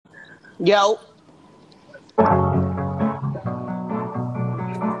Yo.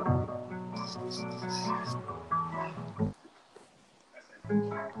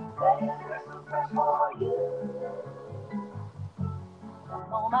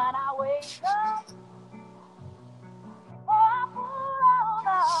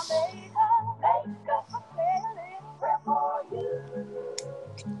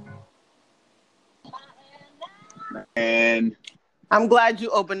 And I'm glad you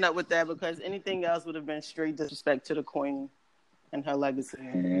opened up with that because anything else would have been straight disrespect to the queen and her legacy.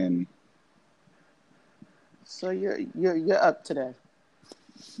 and So you're up today.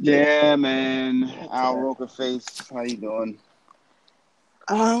 yeah, man. Al Roker Face, how you doing?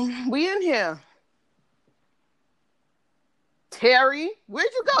 We in here. Terry, where'd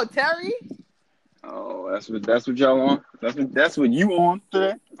you go, Terry? Oh, that's what y'all on. That's what you on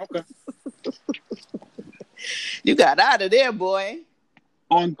today. Okay. You got out of there, boy.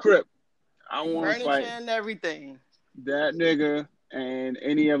 On Crip, I want to Furniture fight and everything. that nigga and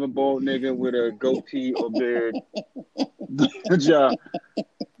any other bald nigga with a goatee or beard. Job.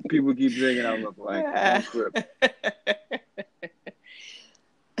 People keep thinking I look like on Crip.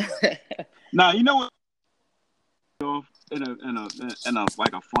 Now you know what? In a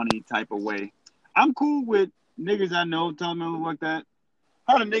like a funny type of way. I'm cool with niggas I know telling me like that.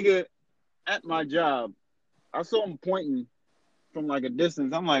 I had a nigga at my job. I saw him pointing from like a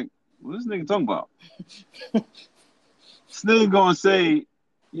distance. I'm like, what this nigga talking about? This nigga gonna say,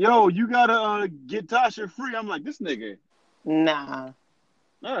 yo, you gotta get Tasha free. I'm like, this nigga. Nah.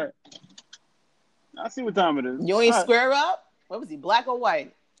 All right. I see what time it is. You ain't square up? What was he, black or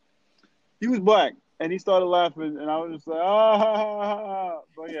white? He was black. And he started laughing, and I was just like, ah, ha, ha, ha, ha.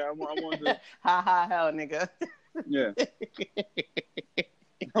 But yeah, I wanted to. Ha ha, hell, nigga. Yeah.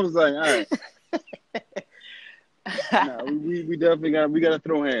 I was like, all right. Nah, we definitely got to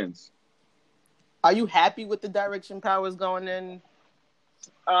throw hands. Are you happy with the direction Power's going in?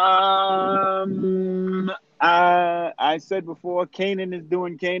 I said before, Kanan is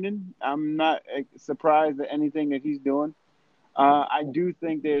doing Kanan. I'm not surprised at anything that he's doing. I do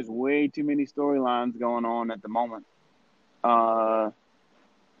think there's way too many storylines going on at the moment.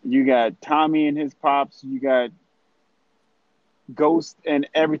 You got Tommy and his pops. You got Ghost and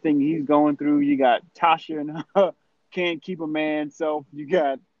everything he's going through. You got Tasha and her can't keep a man self. You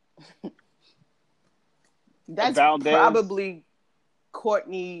got that's Valdez. Probably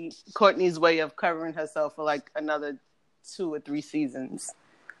Courtney's way of covering herself for like another 2 or 3 seasons.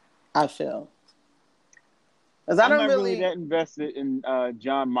 I feel. I'm not really that invested in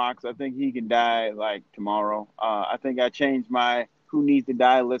John Mox. I think he can die like tomorrow. I think I changed my who needs to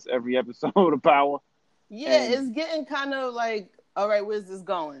die list every episode of Power. Yeah, it's getting kind of like, all right, where's this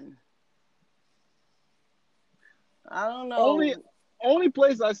going? I don't know. Only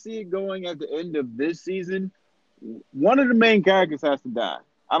place I see it going at the end of this season, one of the main characters has to die.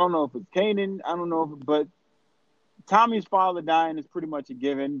 I don't know if it's Kanan. I don't know but Tommy's father dying is pretty much a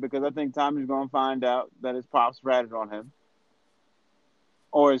given because I think Tommy's going to find out that his pops ratted on him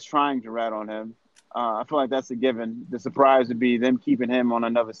or is trying to rat on him. I feel like that's a given. The surprise would be them keeping him on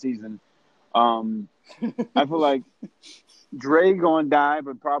another season. I feel like Dre going to die,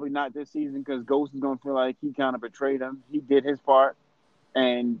 but probably not this season because Ghost is going to feel like he kind of betrayed him. He did his part,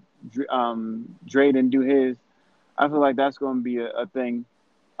 and Dre didn't do his. I feel like that's going to be a thing.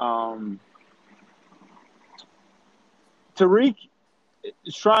 Tariq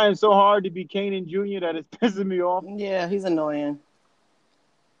is trying so hard to be Kanan Jr. that it's pissing me off. Yeah, he's annoying.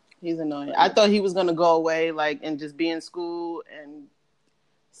 I thought he was going to go away like and just be in school and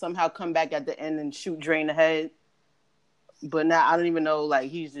somehow come back at the end and shoot Dre in the head. But now I don't even know,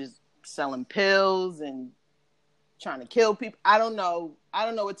 like he's just selling pills and trying to kill people. I don't know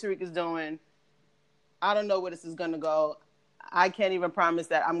what Tariq is doing. I don't know where this is going to go. I can't even promise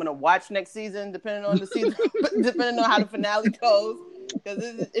that I'm going to watch next season, depending on the season, depending on how the finale goes, because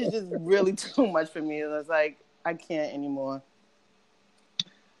it's just really too much for me. It's like, I can't anymore.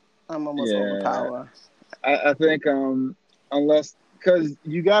 I'm almost overpowered. I think unless, because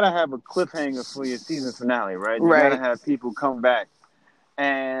you got to have a cliffhanger for your season finale, right? You got to have people come back.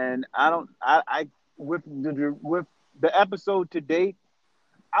 And with the episode to date,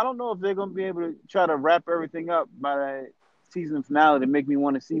 I don't know if they're going to be able to try to wrap everything up by the season finale to make me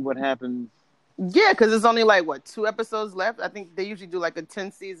want to see what happens. Yeah, because there's only like 2 episodes left. I think they usually do like a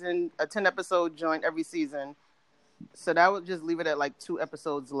 10 episode joint every season. So that would just leave it at like 2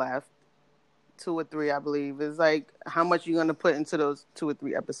 episodes left, 2 or 3, I believe. It's like how much you're gonna put into those 2 or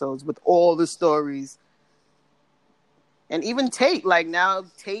 3 episodes with all the stories. And even Tate, like now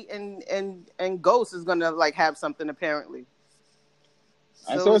Tate and Ghost is gonna like have something apparently.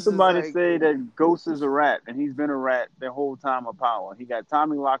 I So saw it's just somebody like, say that Ghost is a rat, and he's been a rat the whole time of Power. He got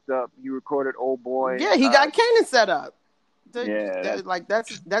Tommy locked up. He recorded Old Boy. yeah, he got Kanan set up. Yeah, Like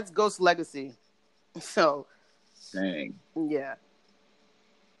that's Ghost legacy. So dang, yeah,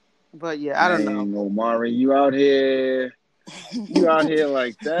 but yeah, I don't know. dang, Omari, you out here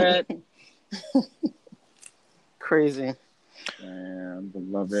like that, Crazy. damn,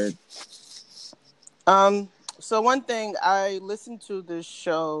 beloved. So one thing, I listened to this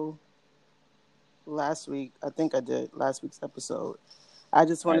show last week. I think I did last week's episode. I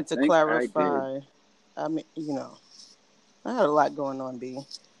just I wanted to think I did. clarify. I mean, I had a lot going on, B.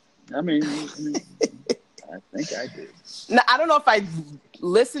 I think I did. Now, I don't know if I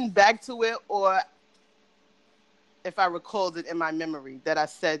listened back to it or if I recalled it in my memory that I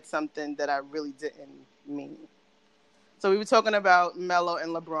said something that I really didn't mean. So we were talking about Melo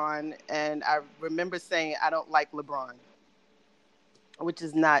and LeBron, and I remember saying I don't like LeBron, which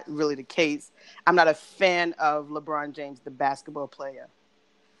is not really the case. I'm not a fan of LeBron James, the basketball player.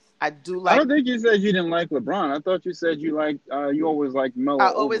 I do I like. don't think you said you didn't like LeBron. I thought you said you always liked I Melo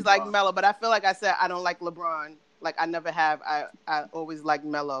over always like Bron. Melo, but I feel like I said I don't like LeBron. Like I never have. I always liked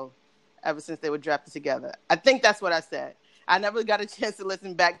Melo ever since they were drafted together. I think that's what I said. I never got a chance to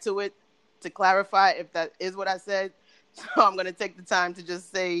listen back to it to clarify if that is what I said. So I'm going to take the time to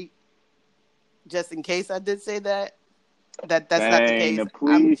just say, just in case I did say that, that's not the Dang, case.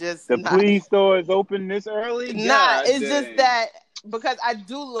 I'm just the not. Please store is open this early? Nah, God it's just dang. that because I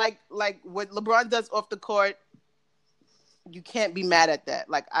do like what LeBron does off the court. You can't be mad at that.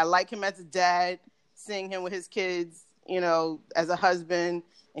 Like I like him as a dad, seeing him with his kids, as a husband,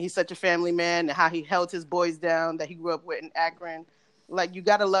 and he's such a family man, and how he held his boys down that he grew up with in Akron. Like you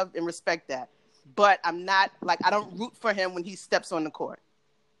gotta love and respect that. But I'm not I don't root for him when he steps on the court.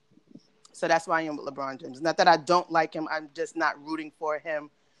 So that's why I am with LeBron James. Not that I don't like him, I'm just not rooting for him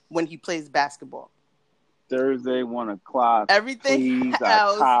when he plays basketball. Thursday, 1:00. Everything Please, I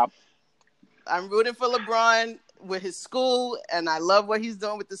else, cop. I'm rooting for LeBron with his school, and I love what he's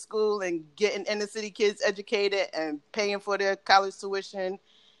doing with the school and getting inner city kids educated and paying for their college tuition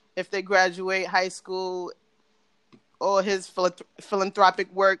if they graduate high school. All his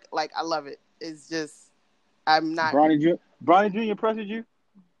philanthropic work, like I love it. It's just I'm not Bronny Jr. pressured you?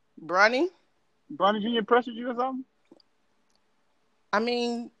 Bronny. Bronny Jr. pressured you or something? I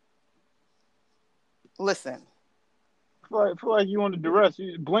mean, listen. I feel like you under duress.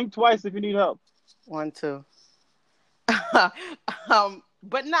 You blink twice if you need help. 1, 2.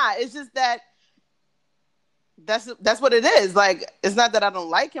 But nah, it's just that's what it is. Like, it's not that I don't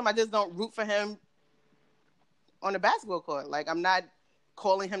like him. I just don't root for him on the basketball court. Like, I'm not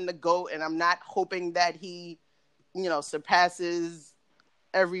calling him the GOAT, and I'm not hoping that he, surpasses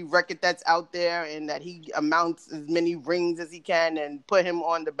every record that's out there and that he amounts as many rings as he can and put him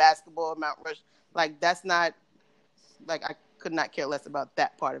on the basketball Mount Rush. Like, that's not, like, I could not care less about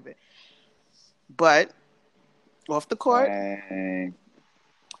that part of it. But off the court. Dang.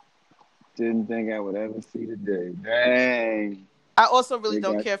 Didn't think I would ever see the day. Dang. I also really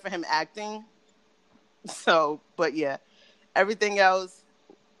don't care for him acting. So, but yeah. Everything else,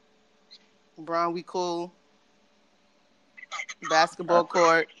 Bron, we cool. Basketball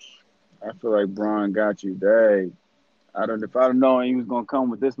court. I feel like Bron got you. Dang. If I'd have known he was gonna come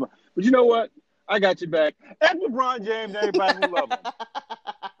with this, but you know what? I got you back. F LeBron James, everybody who loves him.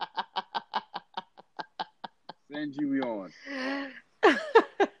 Send you on.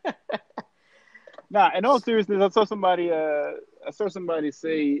 Nah, in all seriousness, I saw somebody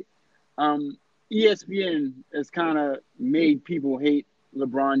say ESPN has kind of made people hate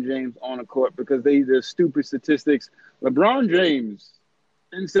LeBron James on the court because there's stupid statistics. LeBron James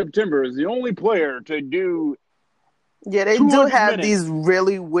in September is the only player to do. Yeah, they do have minutes. these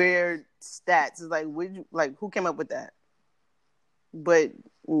really weird stats. It's like, who came up with that? But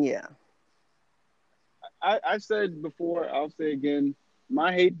yeah, I said before, I'll say again.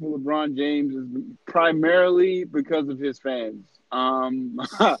 My hate for LeBron James is primarily because of his fans.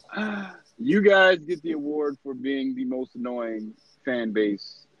 You guys get the award for being the most annoying fan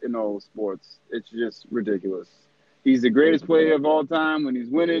base in all sports. It's just ridiculous. He's the greatest player of all time. When he's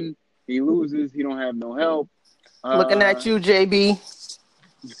winning, he loses. He don't have no help. Looking at you, JB.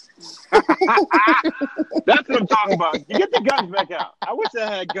 That's what I'm talking about. You get the guns back out. I wish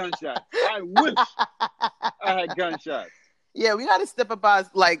I had gunshots. I wish I had gunshots. Yeah, we got to step up our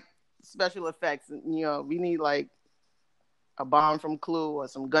special effects. We need a bomb from Clue or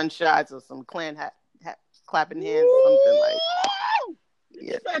some gunshots or some clan clapping hands or something like.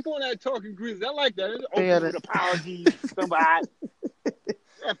 Yeah. Get back on that talking grease. I like that. Open with apologies. Somebody.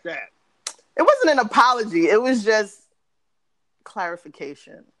 F that. It wasn't an apology. It was just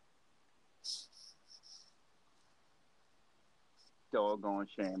clarification. Doggone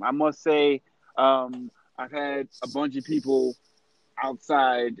shame. I must say, I've had a bunch of people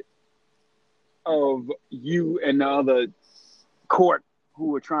outside of you and the other court who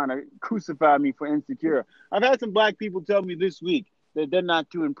were trying to crucify me for Insecure. I've had some black people tell me this week that they're not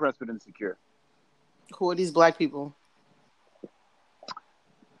too impressed with Insecure. Who are these black people?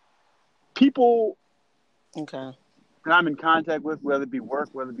 People Okay. that I'm in contact with, whether it be work,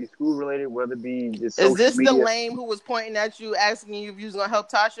 whether it be school related, whether it be just Is social this media. the lame who was pointing at you, asking you if you was gonna help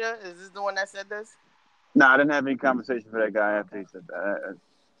Tasha? Is this the one that said this? No, I didn't have any conversation with that guy after he said that.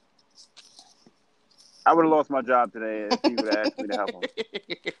 I would have lost my job today if he would have asked me to help him.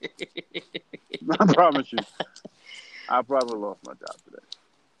 I promise you. I probably lost my job today.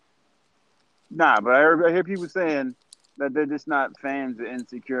 Nah, but I hear people saying that they're just not fans of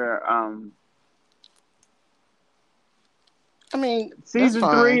Insecure. I mean, season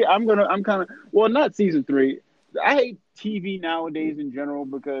 3, I'm kind of not season 3. I hate TV nowadays in general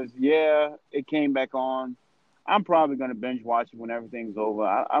because it came back on. I'm probably gonna binge watch it when everything's over.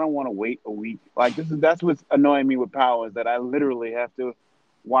 I don't want to wait a week. Like that's what's annoying me with Power is that I literally have to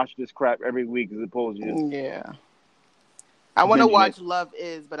watch this crap every week as opposed to just I want to watch Love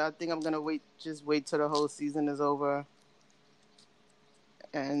Is, but I think I'm gonna wait till the whole season is over.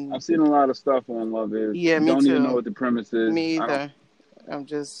 And I've seen a lot of stuff on Love Is. Yeah, me don't too. even know what the premise is. Me either. I'm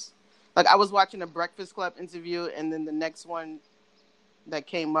just like I was watching a Breakfast Club interview, and then the next one that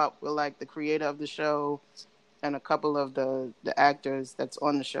came up with like the creator of the show and a couple of the actors that's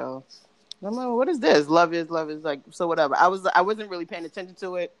on the show. And I'm like, what is this? Love is like so whatever. I wasn't really paying attention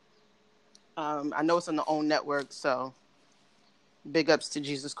to it. I know it's on the OWN network, so big ups to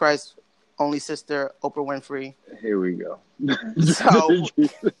Jesus Christ, only sister Oprah Winfrey. Here we go.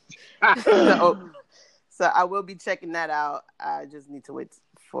 So I will be checking that out. I just need to wait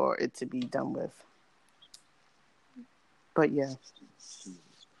for it to be done with. But yeah.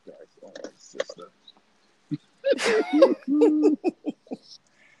 Jesus Christ, only sister.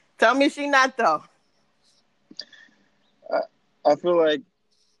 Tell me she not though. I feel like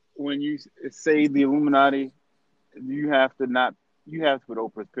when you say the Illuminati, you have to put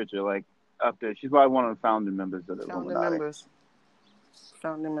Oprah's picture like up there. She's probably one of the founding members of the Illuminati.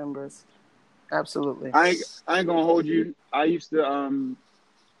 Founding members. Absolutely. I ain't gonna hold you. I used to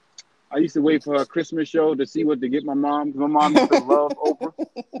wait for her Christmas show to see what to get my mom because my mom used to love Oprah.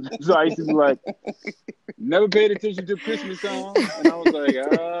 So I used to be like, never paid attention to Christmas songs, and I was like,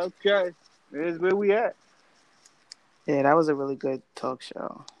 okay, here's where we at. Yeah, that was a really good talk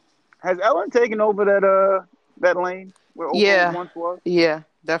show. Has Ellen taken over that lane where Oprah once was? Yeah,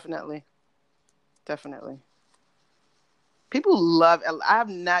 definitely. People love Ellen. I have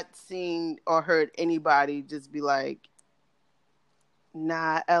not seen or heard anybody just be like,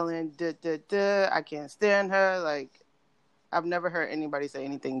 nah, Ellen, I can't stand her. Like, I've never heard anybody say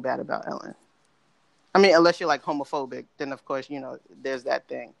anything bad about Ellen. I mean, unless you're like homophobic, then of course, there's that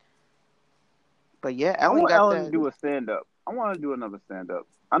thing. But yeah, Ellen to do a stand-up. I want her to do another stand-up.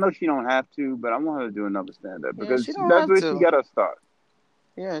 I know she don't have to, but I want her to do another stand-up because that's where she got her start.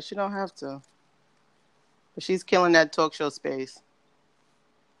 Yeah, she don't have to. But she's killing that talk show space.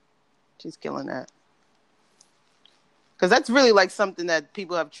 She's killing that. Because that's really like something that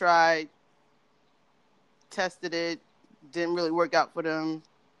people have tried, tested it, didn't really work out for them.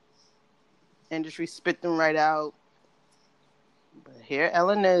 Industry spit them right out. But here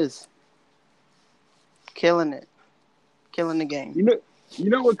Ellen is. Killing it. Killing the game. You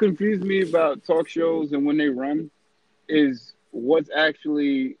know what confused me about talk shows and when they run is what's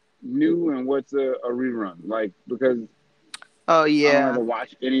actually new and what's a rerun. Like, because I don't ever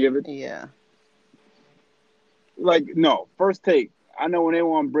watch any of it. Yeah. Like, no, First Take. I know when they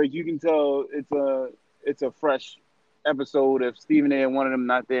were on break, you can tell it's a fresh episode if Stephen A. and one of them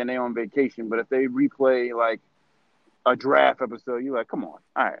not there and they're on vacation. But if they replay like a draft episode, you're like, come on,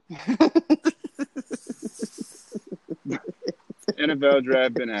 all right. NFL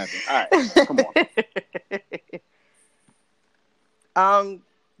draft been happening. All right, come on.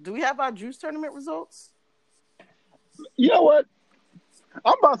 Do we have our juice tournament results? You know what?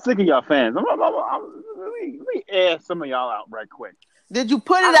 I'm about sick of y'all fans. Let me air some of y'all out right quick. Did you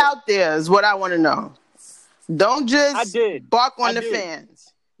put it out there is what I want to know. Don't just bark on the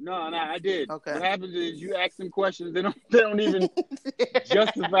fans. No, I did. Okay. What happens is you ask them questions, they don't even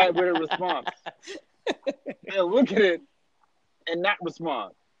justify it with a response. They'll look at it and not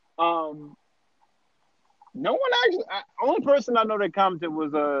respond. No one actually. Only person I know that commented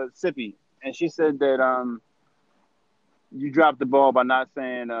was Sippy, and she said that you dropped the ball by not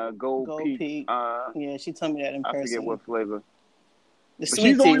saying Gold Peak. Yeah, she told me that in person. I forget what flavor. The But sweet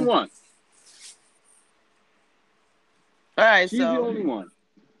she's the tea. only one. All right, She's the only one.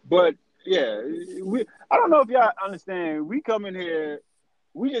 But yeah, I don't know if y'all understand. We come in here,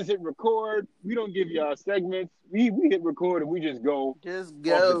 we just hit record. We don't give y'all segments. We hit record and we just go just off the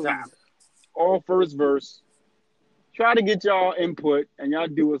go. top. All first verse. Try to get y'all input, and y'all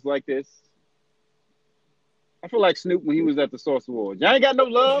do us like this. I feel like Snoop when he was at the Sauce Awards. Y'all ain't got no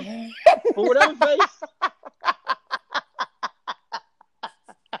love for whatever face.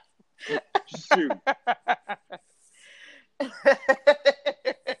 Shoot.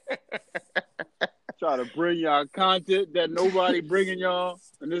 Try to bring y'all content that nobody bringing y'all,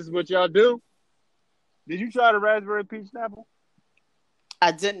 and this is what y'all do. Did you try the raspberry peach Snapple?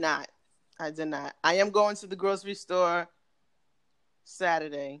 I did not. I am going to the grocery store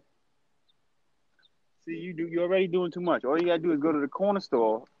Saturday. See, you're already doing too much. All you gotta do is go to the corner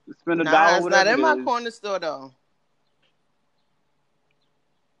store, spend $1, It's whatever not in it my is. corner store though.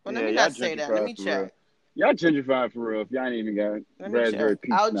 Well, let me y'all not say that. Let me gentrified for check. real. Y'all gentrified for real. If y'all ain't even got Let me raspberry check.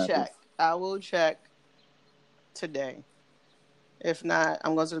 peach I'll Snapple. check. I will check today. If not,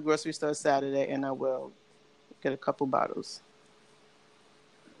 I'm going to the grocery store Saturday and I will get a couple bottles.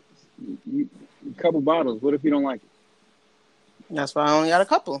 A couple bottles. What if you don't like it? That's why I only got a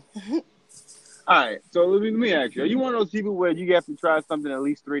couple. All right. So let me ask you. Are you one of those people where you have to try something at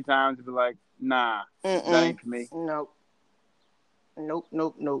least 3 times to be like, nah, that ain't for me? Nope.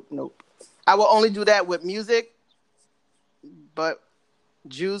 I will only do that with music, but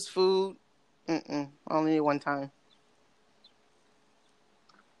juice, food, only one time.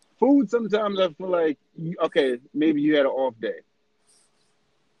 Food, sometimes I feel like, okay, maybe you had an off day.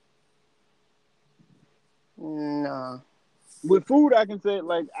 No. With food, I can say,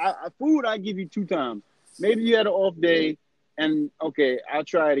 like, food, I give you 2 times. Maybe you had an off day, and, okay, I'll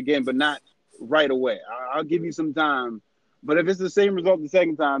try it again, but not right away. I'll give you some time. But if it's the same result the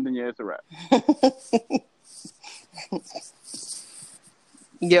second time, then yeah, it's a wrap.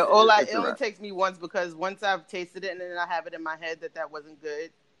 Yeah, it only takes me once because once I've tasted it and then I have it in my head that wasn't good.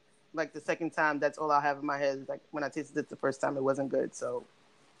 Like the second time, that's all I have in my head. Is like when I tasted it the first time, it wasn't good. So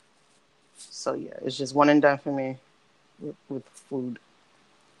yeah, it's just one and done for me with food.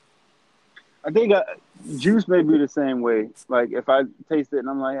 I think juice may be the same way. Like if I taste it and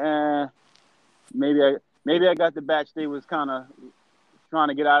I'm like, maybe I got the batch they was kind of trying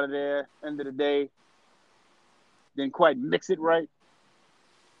to get out of there. End of the day, didn't quite mix it right.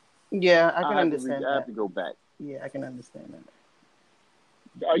 Yeah, I can understand that. I have to go back. Yeah, I can understand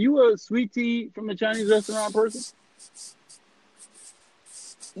that. Are you a sweet tea from a Chinese restaurant person?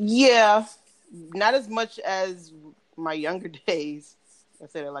 Yeah, not as much as my younger days. I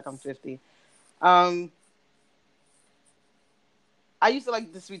say that like I'm 50. I used to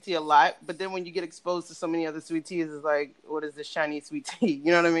like the sweet tea a lot, but then when you get exposed to so many other sweet teas, it's like, what is this Chinese sweet tea?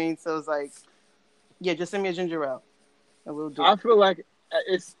 You know what I mean? So it's like, yeah, just send me a ginger ale, and we'll do it. I feel like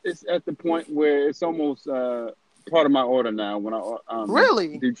it's at the point where it's almost part of my order now when I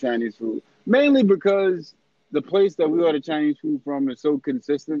really do Chinese food. Mainly because the place that we order Chinese food from is so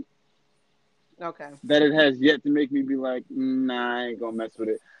consistent. Okay. That it has yet to make me be like, nah, I ain't gonna mess with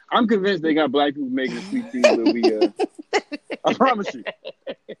it. I'm convinced they got black people making a sweet tea where we I promise you.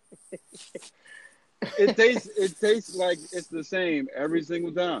 It tastes like it's the same every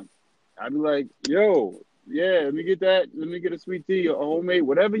single time. I'd be like, yo, yeah, let me get that. Let me get a sweet tea or a homemade,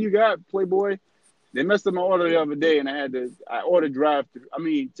 whatever you got, Playboy. They messed up my order the other day and I ordered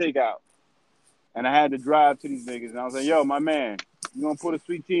takeout. And I had to drive to these niggas and I was like, yo, my man, you gonna put a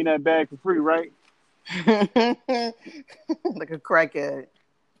sweet tea in that bag for free, right? Like a crackhead.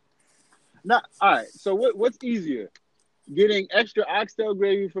 All right. So what's easier? Getting extra oxtail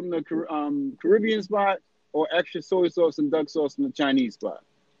gravy from the Caribbean spot or extra soy sauce and duck sauce from the Chinese spot?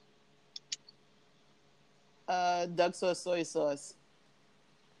 Duck sauce, soy sauce.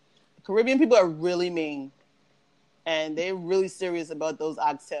 Caribbean people are really mean. And they're really serious about those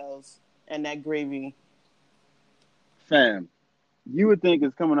oxtails and that gravy. Fam, you would think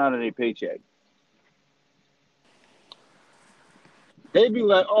it's coming out of their paycheck. They'd be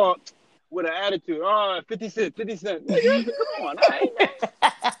like, oh, with an attitude, 50 cents. Nigga, come on, all right,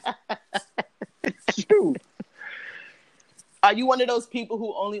 man. Shoot. Are you one of those people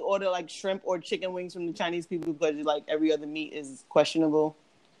who only order like shrimp or chicken wings from the Chinese people because you like every other meat is questionable?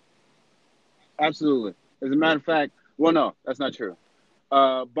 Absolutely. As a matter of fact, well, no, that's not true.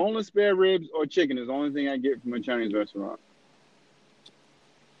 Boneless spare ribs or chicken is the only thing I get from a Chinese restaurant.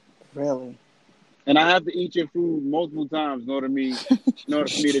 Really? And I have to eat your food multiple times in order for me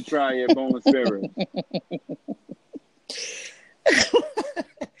to try your boneless spare ribs.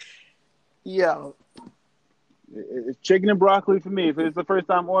 Yo. It's chicken and broccoli for me. If it's the first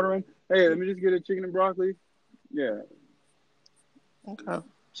time ordering, hey, let me just get a chicken and broccoli. Yeah, Okay.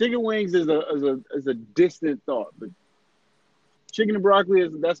 chicken wings is a distant thought, but chicken and broccoli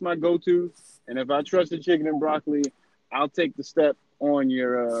that's my go-to. And if I trust the chicken and broccoli, I'll take the step on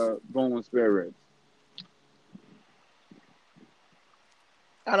your boneless spare ribs.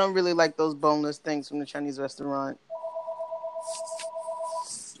 I don't really like those boneless things from the Chinese restaurant.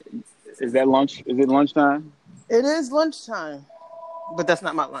 Is that lunch? Is it lunchtime? It is lunchtime, but that's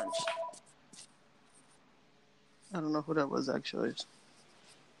not my lunch. I don't know who that was actually.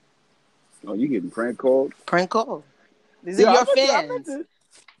 Oh, you getting prank called? Prank call. These are your fans.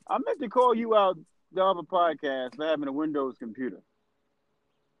 I meant to call you out the other podcast for having a Windows computer.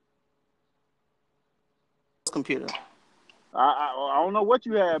 Computer. I don't know what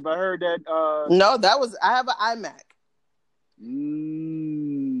you had, but I heard that. No, I have an iMac.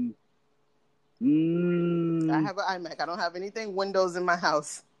 I have an iMac. I don't have anything Windows in my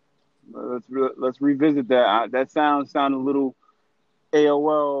house. Let's revisit that. That sounded a little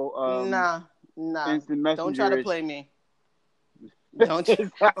AOL. Nah. Instant messenger. Don't try to play me. Don't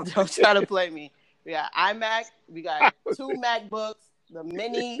try to play me. We got iMac. We got 2 MacBooks. The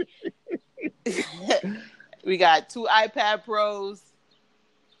mini. We got 2 iPad Pros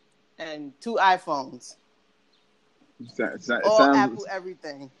and 2 iPhones. All Apple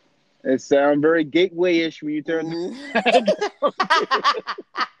everything. It sounds very gateway-ish when you turn.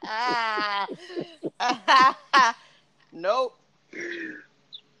 Nope.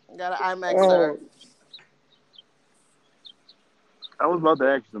 Got an iMac, sir. I was about to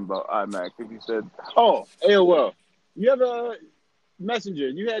ask you about iMac because you said, "Oh, AOL." You have a Messenger?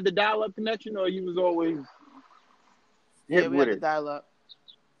 You had the dial-up connection, or you was always we had the dial-up.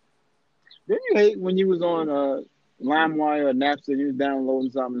 Didn't you hate when you was on LimeWire or Napster? You was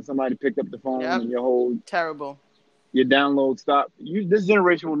downloading something, and somebody picked up the phone, and your whole your download stopped. This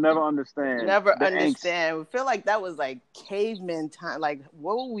generation will never understand. Angst. We feel like that was like caveman time. Like,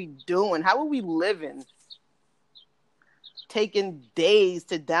 what were we doing? How were we living? Taking days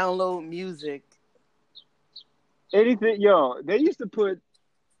to download music. Anything, they used to put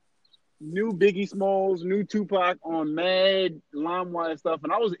new Biggie Smalls, new Tupac on mad LimeWire stuff,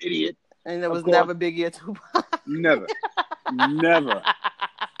 and I was an idiot. And there was never Biggie or Tupac. Never.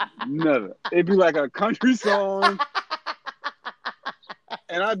 It'd be like a country song,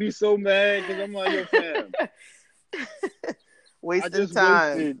 and I'd be so mad because I'm like, yo, fam. Wasting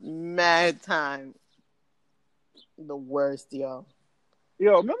time. Mad time. The worst, yo.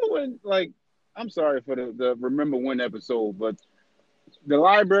 Remember when, I'm sorry for the Remember When episode, but the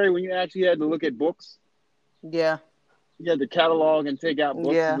library, when you actually had to look at books. Yeah. You had to catalog and take out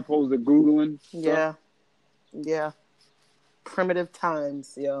books as opposed to Googling stuff. Yeah. Primitive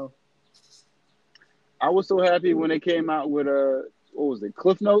times, yo. I was so happy when they came out with, what was it,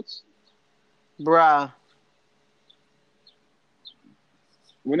 Cliff Notes? Bruh.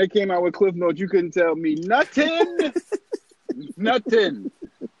 When they came out with Cliff Notes, you couldn't tell me nothing. Nothing.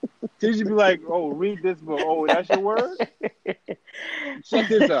 Teacher be like, oh, read this book. Oh, that's your word? Check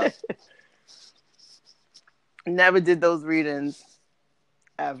this out. Never did those readings.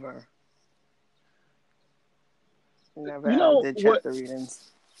 Ever. Never did check the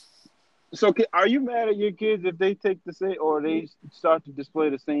readings. So, are you mad at your kids if they take the same, or they start to display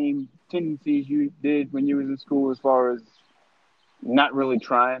the same tendencies you did when you was in school as far as not really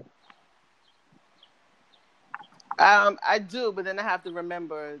trying? I do, but then I have to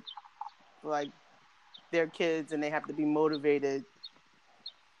remember, they're kids and they have to be motivated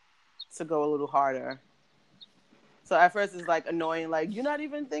to go a little harder. So at first it's annoying, you're not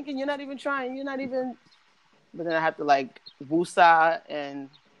even thinking, you're not even trying, you're not even. But then I have to woosah, and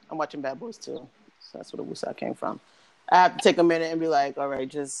I'm watching Bad Boys too, so that's where the woosah came from. I have to take a minute and be like, all right,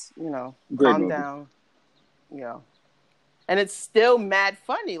 just calm down, And it's still mad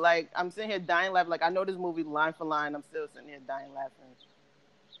funny. I'm sitting here dying laughing. I know this movie line for line. I'm still sitting here dying laughing.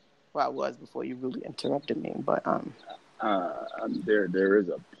 Well, I was before you really interrupted me, but there is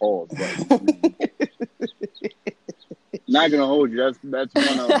a pause button. Not gonna hold you. That's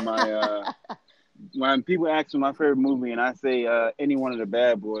one of my. When people ask me my favorite movie, and I say any one of the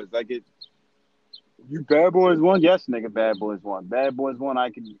Bad Boys, I get, you Bad Boys 1? Yes, nigga, Bad Boys 1. Bad Boys 1,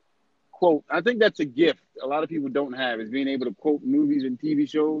 I can quote. I think that's a gift a lot of people don't have, is being able to quote movies and TV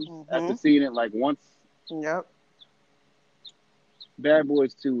shows after seeing it once. Yep. Bad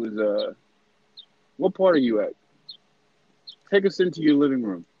Boys 2 is what part are you at? Take us into your living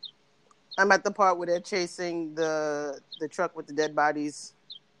room. I'm at the part where they're chasing the truck with the dead bodies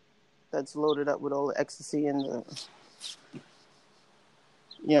that's loaded up with all the ecstasy and the...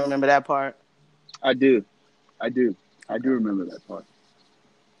 You don't remember that part? I do. I do. I do remember that part.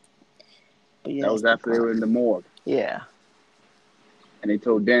 But yeah, That was after they were in the morgue. Yeah. And they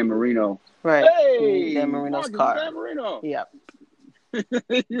told Dan Marino, Right. Dan "Hey, Marino's Marcus, car. Dan Marino." Yep.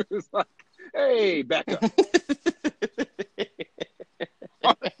 He was like, "Hey, back up."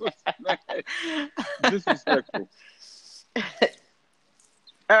 Disrespectful.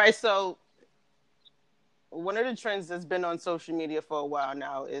 All right, so one of the trends that's been on social media for a while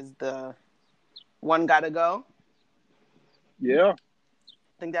now is the one gotta go. Yeah.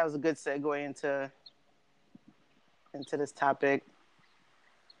 I think that was a good segue into this topic.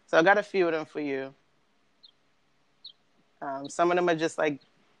 So I got a few of them for you. Some of them are just like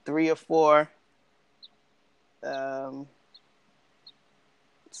 3 or 4. Some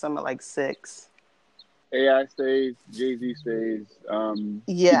are like 6. AI stays, Jay-Z stays.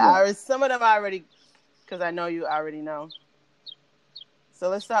 Yeah, some of them I already, because I know you already know. So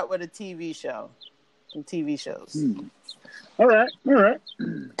let's start with a TV show. Some TV shows. All right.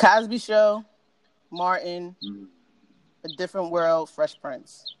 Cosby Show, Martin, A Different World, Fresh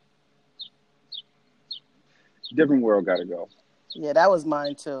Prince. Different World gotta go. Yeah, that was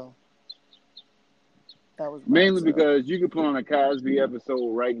mine too. Mainly because you could put on a Cosby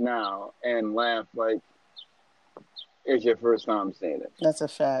episode right now and laugh like it's your first time seeing it. That's a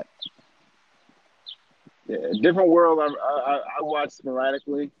fact. Yeah, Different World I watched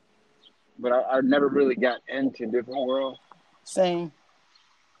sporadically, but I never really got into Different World. Same.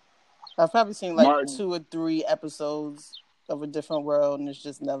 I've probably seen like 2 or 3 episodes of A Different World, and it's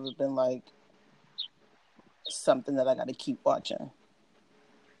just never been like something that I got to keep watching.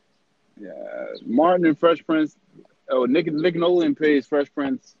 Yeah, Martin and Fresh Prince. Oh, Nick Nolan pays Fresh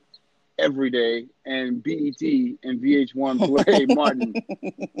Prince every day, and BET and VH1 play Martin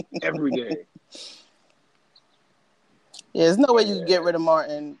every day. Yeah, there's no way you can get rid of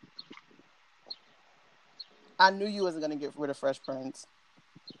Martin. I knew you wasn't gonna get rid of Fresh Prince.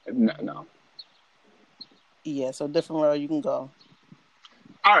 No. Yeah, so Different World, you can go.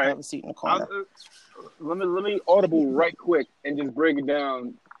 All right. Have a seat in the corner. Let me audible right quick and just break it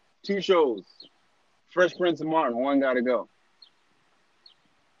down. 2 shows, Fresh Prince and Martin. One gotta go.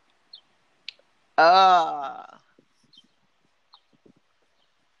 I'm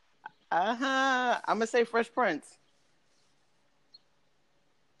gonna say Fresh Prince.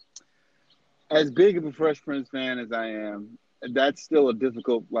 As big of a Fresh Prince fan as I am, that's still a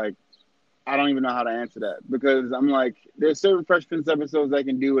difficult, like, I don't even know how to answer that. Because I'm like, there's certain Fresh Prince episodes I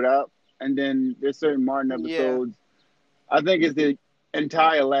can do without, and then there's certain Martin episodes. Yeah. I think it's the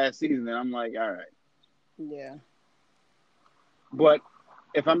entire last season, and I'm like, all right. Yeah. But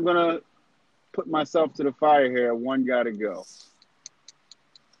if I'm going to put myself to the fire here, one got to go.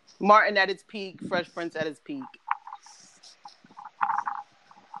 Martin at its peak, Fresh Prince at its peak.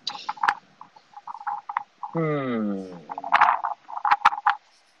 I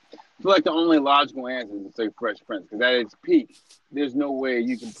feel like the only logical answer is to say Fresh Prince, because at its peak, there's no way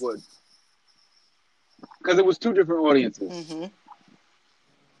you can put... Because it was 2 different audiences.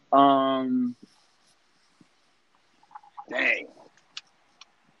 Mm-hmm. Dang.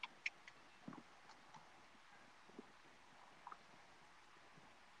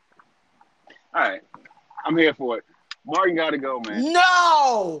 All right. I'm here for it. Martin got to go, man.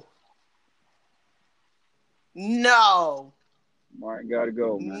 No. Martin got to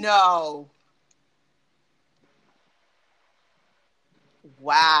go, man. No.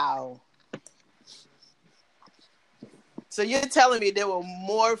 Wow. So you're telling me there were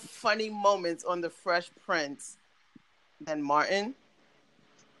more funny moments on The Fresh Prince than Martin?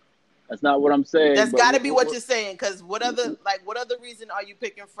 That's not what I'm saying. That's got to be what you're saying, because what other reason are you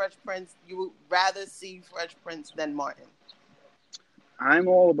picking Fresh Prince? You would rather see Fresh Prince than Martin? I'm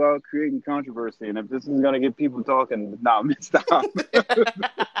all about creating controversy, and if this is gonna get people talking, stop.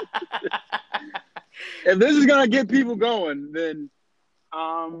 If this is gonna get people going, then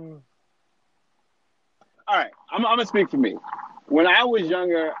all right. I'm gonna speak for me. When I was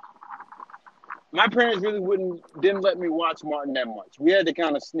younger, my parents really didn't let me watch Martin that much. We had to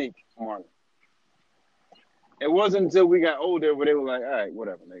kind of sneak Martin. It wasn't until we got older where they were like, all right,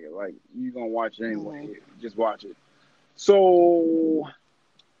 whatever, nigga. Like, you're going to watch it anyway. Mm-hmm. Just watch it. So...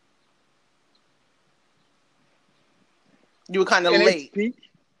 You were kind of late. Peak,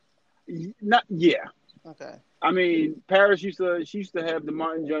 yeah. Okay. I mean, Paris used to have the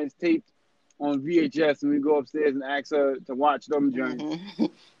Martin joints taped on VHS, and we go upstairs and ask her to watch them joints. Mm-hmm.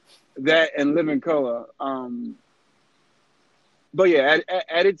 That and Living Color. But yeah,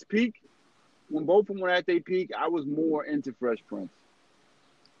 at its peak, when both of them were at their peak, I was more into Fresh Prince.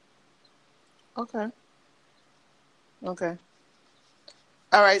 Okay. All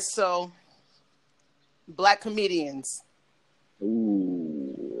right, so Black comedians.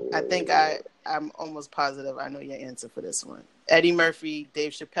 Ooh. I think I'm almost positive I know your answer for this one. Eddie Murphy,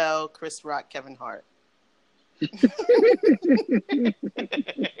 Dave Chappelle, Chris Rock, Kevin Hart. All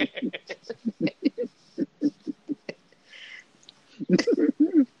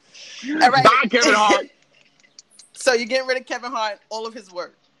right. Bye, Kevin Hart. So you're getting rid of Kevin Hart, all of his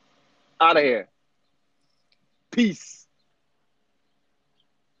work. Out of here. Peace.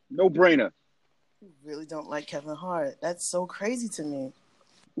 No brainer. You really don't like Kevin Hart. That's so crazy to me.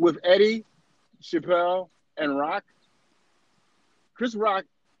 With Eddie, Chappelle, and Rock, Chris Rock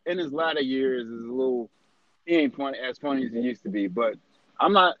in his latter years is a little, he ain't as funny as he used to be. But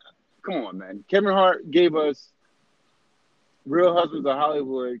I'm not, come on, man. Kevin Hart gave us Real Husbands of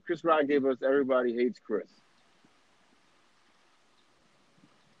Hollywood. Chris Rock gave us Everybody Hates Chris.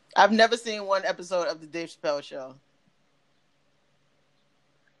 I've never seen one episode of the Dave Chappelle show.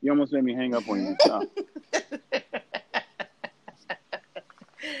 You almost made me hang up on you. Stop.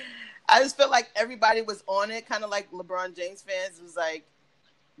 I just felt like everybody was on it, kind of like LeBron James fans. It was like,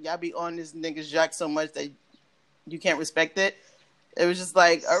 y'all be on this nigga's Jacques so much that you can't respect it. It was just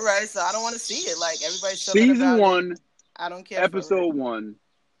like, all right, so I don't want to see it. Like, everybody's talking Season about 1, it. I don't care. episode 1.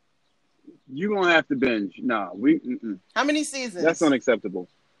 You're going to have to binge. Nah, How many seasons? That's unacceptable.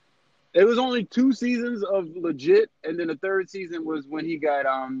 It was only 2 seasons of legit, and then the 3rd season was when he got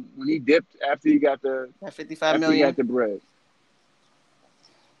when he dipped after he got the That 55 after million. he got the bread.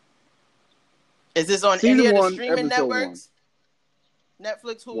 Is this on Season any of the 1, streaming episode networks?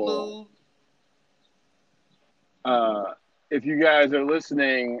 Netflix, Hulu. Well, if you guys are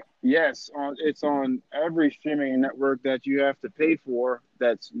listening, yes, it's on every streaming network that you have to pay for.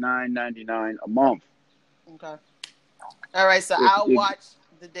 That's $9.99 a month. Okay. All right, so I'll watch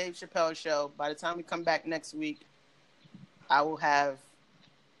the Dave Chappelle show. By the time we come back next week, I will have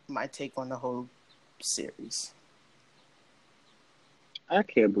my take on the whole series. I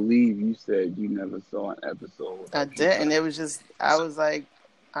can't believe you said you never saw an episode. I did, and it was just, I was like,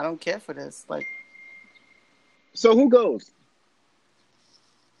 I don't care for this. Like, so who goes?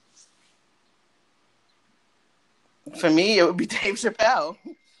 For me, it would be Dave Chappelle.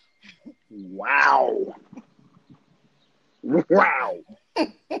 Wow. Wow.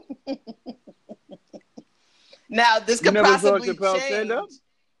 Now, this could possibly change. Stand up?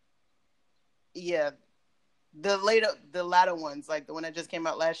 Yeah. The latter ones, like the one that just came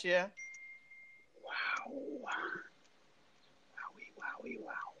out last year. Wow. Wowie.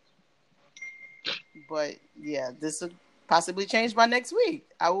 But yeah, this will possibly change by next week.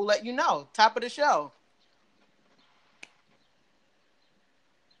 I will let you know. Top of the show.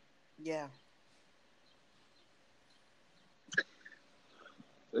 Yeah.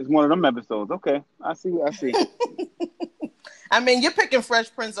 It's one of them episodes. Okay. I see. I mean, you're picking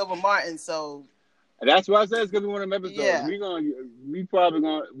Fresh Prince over Martin, so that's why I said it's gonna be one of them episodes. Yeah. We probably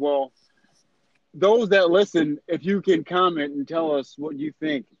gonna, well, those that listen, if you can comment and tell us what you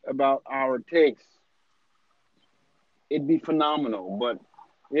think about our takes, it'd be phenomenal. But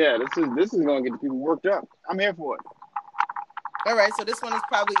yeah, this is gonna get the people worked up. I'm here for it. All right, so this one is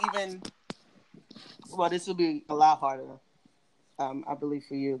probably even, well, this will be a lot harder, I believe,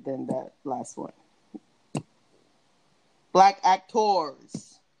 for you than that last one. Black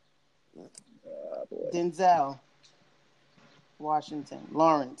actors. Denzel Washington,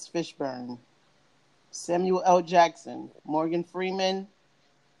 Lawrence Fishburne, Samuel L. Jackson, Morgan Freeman,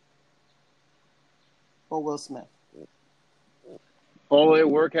 or Will Smith. All of their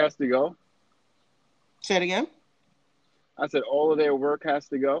work has to go. Say it again. I said all of their work has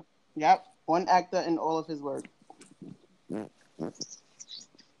to go. Yep, one actor in all of his work.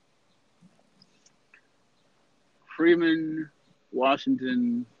 Freeman,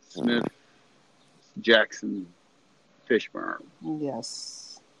 Washington, Smith, Jackson, Fishburne.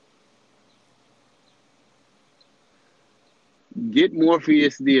 Yes. Get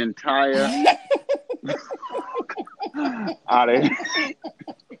Morpheus the entire out of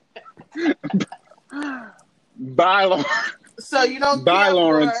here. Bye, Lawrence. So you don't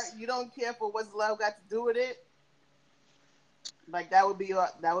you don't care for what's love got to do with it? Like that would be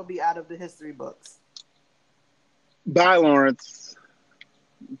out of the history books. Bye, Lawrence.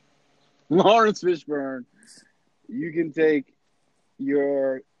 Lawrence Fishburne. You can take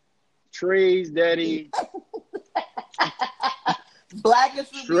your Trey's daddy.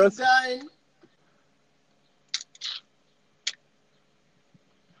 Blackest would be done.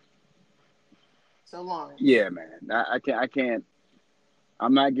 So Lawrence. Yeah, man. I can't.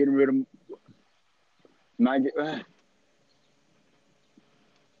 I'm not getting rid of.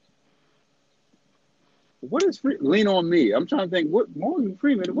 What is Lean on Me? I'm trying to think. What Morgan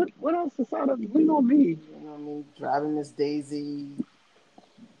Freeman? What else aside of Lean on Me? You know what I mean? Driving Miss Daisy,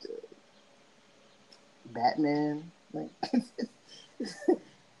 Batman. Like,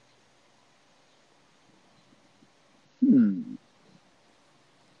 Hmm.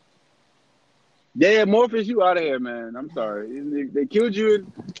 Yeah, Morpheus, you out of here, man. I'm sorry. They killed you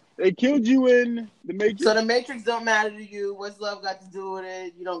in. They killed you in the so Matrix. the Matrix don't matter to you. What's love got to do with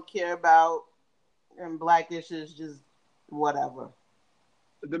it? You don't care about. And Blackish is just whatever.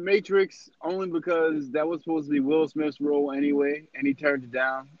 The Matrix only because that was supposed to be Will Smith's role anyway, and he turned it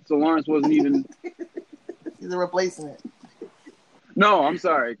down. So Lawrence wasn't even. He's a replacement. No, I'm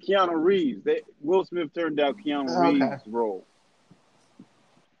sorry, Keanu Reeves. Will Smith turned down Keanu Okay. Reeves' role.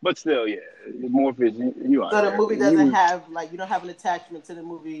 But still, yeah, Morpheus, you out So the there. movie doesn't have you don't have an attachment to the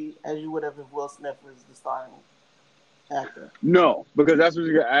movie as you would have if Will Smith was the starring actor. No, because that's what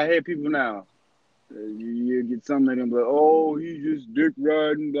you got. I hear people now. You get some of them like, oh, he's just dick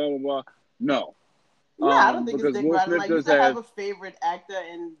riding, blah blah blah. No, No, I don't think it's because dick Will riding. Smith Like you does could have have. a favorite actor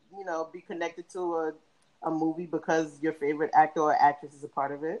and be connected to a movie because your favorite actor or actress is a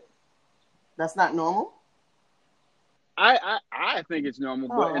part of it. That's not normal. I think it's normal,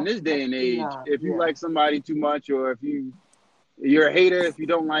 but in Oh, this day and age, nah, if you yeah. like somebody too much, or if you're a hater, if you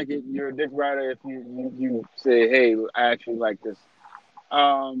don't like it, you're a dick rider. If you say, hey, I actually like this.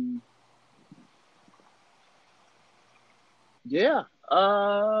 Um, yeah.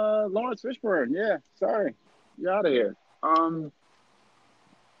 Lawrence Fishburne. Yeah. Sorry, you're out of here.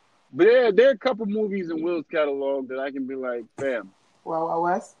 But there are a couple movies in Will's catalog that I can be like, fam, Wild Wild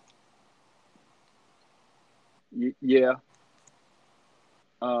West. yeah.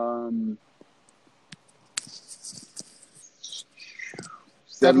 Um,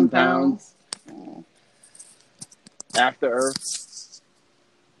 7 pounds. £7. After Earth.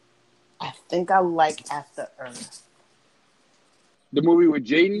 I think I like After Earth. The movie with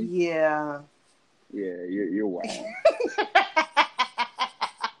Jaden. Yeah. Yeah, you're wild.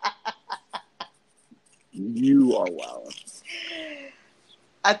 You are wild.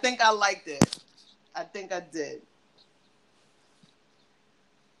 I think I liked it. I think I did.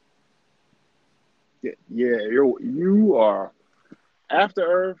 Yeah, you are. After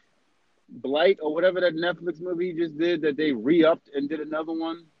Earth, Blight, or whatever that Netflix movie just did that they re-upped and did another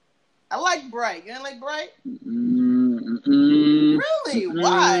one. I like Bright. You didn't like Bright? Mm-mm. Really? Mm-mm.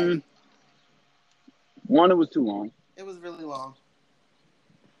 Why? One, it was too long. It was really long.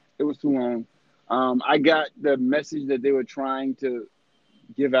 It was too long. I got the message that they were trying to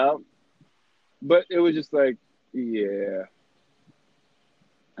give out, but it was just like, yeah,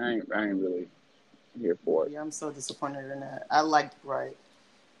 I ain't really here for it. Yeah, I'm so disappointed in that. I liked Bright.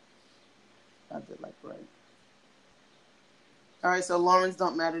 I did like Bright. All right, so Lawrence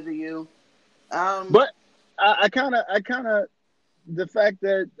don't matter to you. But I kind of, the fact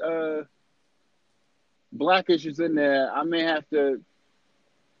that Blackish is in there, I may have to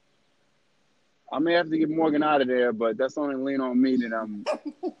get Morgan out of there, but that's only Lean on Me that I'm.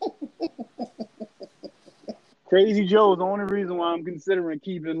 Crazy Joe's the only reason why I'm considering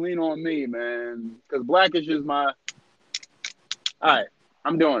keeping Lean on Me, man. Because Blackish is my. All right,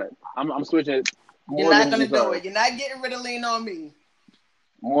 I'm doing it. I'm switching it. You're not gonna do it. You're not getting rid of Lean on Me.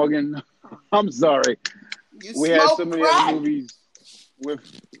 Morgan, I'm sorry. We had so many other movies with.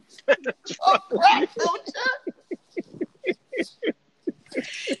 Crack, don't you?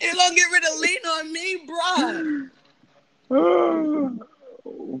 You're gonna get rid of Lean on Me,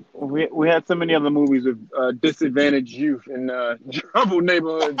 bro. We had so many other movies with disadvantaged youth in troubled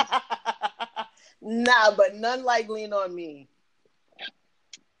neighborhoods. Nah, but none like Lean on Me.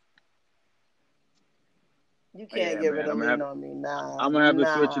 You can't get rid of Lean on Me. Nah. I'm gonna have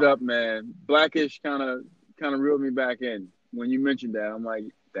to switch it up, man. Blackish kind of reeled me back in when you mentioned that. I'm like,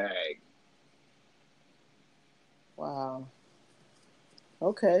 dang. Wow.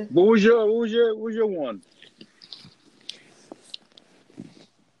 Okay. What was your one?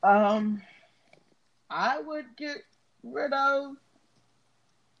 I would get rid of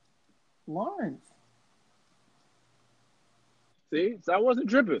Lawrence. See, so I wasn't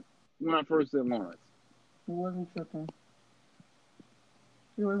tripping when I first said Lawrence. He wasn't tripping.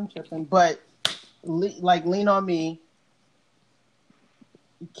 But like Lean on Me,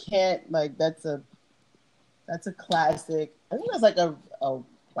 you can't that's a classic. I think that's like a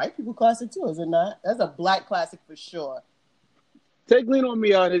white people classic too, is it not? That's a black classic for sure. Take Lean on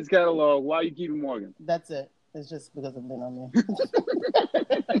Me out of his catalog. Why are you keeping Morgan? That's it. It's just because of Lean on Me.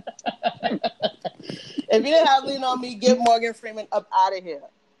 If you didn't have Lean on Me, get Morgan Freeman up out of here.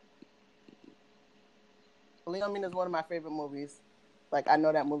 Lean on Me is one of my favorite movies. Like, I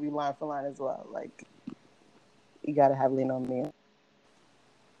know that movie line for line as well. Like, You gotta have Lean on Me.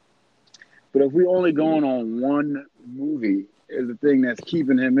 But if we only going on one movie is the thing that's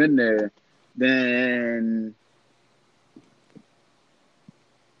keeping him in there, then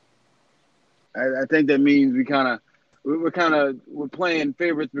I think that means we're playing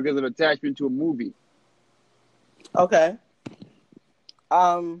favorites because of attachment to a movie. Okay.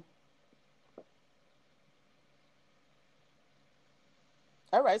 All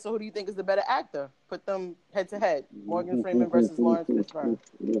right, so who do you think is the better actor? Put them head to head. Morgan Freeman versus Lawrence Fishburne.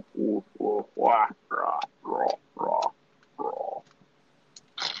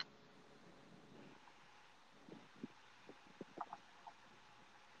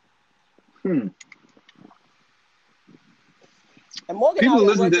 And Morgan People out here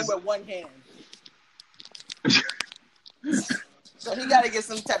listen to working this. with one hand. So he got to get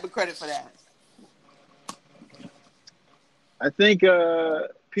some type of credit for that. I think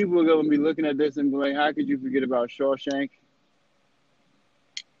people are going to be looking at this and be like, how could you forget about Shawshank?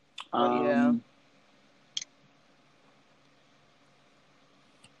 Yeah.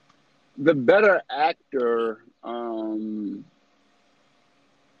 The better actor, I'm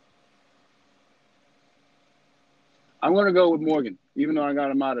going to go with Morgan, even though I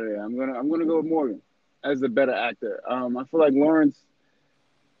got him out of there. I'm gonna go with Morgan as the better actor. I feel like Lawrence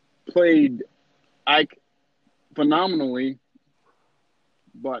played Ike phenomenally,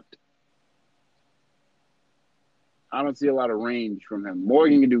 but I don't see a lot of range from him.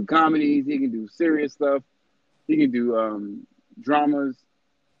 Morgan can do comedies, he can do serious stuff, he can do dramas.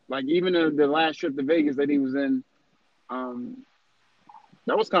 Like even the last trip to Vegas that he was in,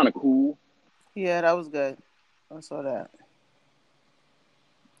 that was kind of cool. Yeah, that was good. I saw that.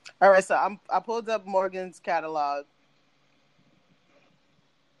 All right, so I pulled up Morgan's catalog.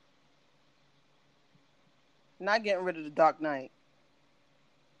 Not getting rid of The Dark Knight.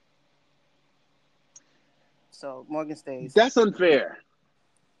 So Morgan stays. That's unfair.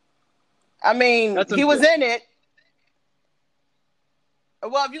 I mean, That's he was unfair. in it.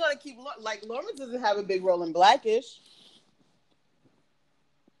 Well, if you're gonna keep like Lawrence doesn't have a big role in Blackish.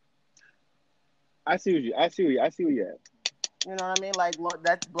 I see what you at. You know what I mean? Like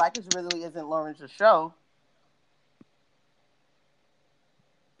that Blackish really isn't Lawrence's show.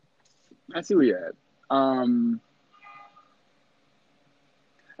 I see where you're at.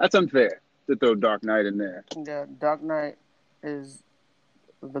 That's unfair to throw Dark Knight in there. Yeah, Dark Knight is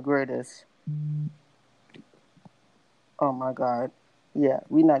the greatest. Oh my God. Yeah,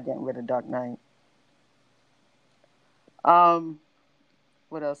 we're not getting rid of Dark Knight.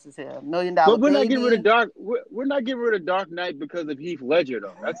 What else is here? $1 Million But we're Baby. not getting rid of We're not getting rid of Dark Knight because of Heath Ledger,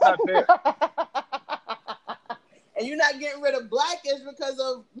 though. That's not fair. And you're not getting rid of Blackish because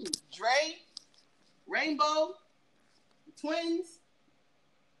of Dre, Rainbow, Twins.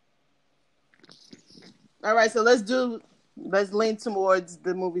 All right, so let's lean towards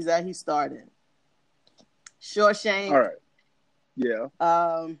the movies that he starred in. Shawshank. All right. Yeah.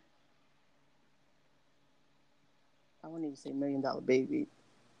 I wouldn't even say $1 Million Baby.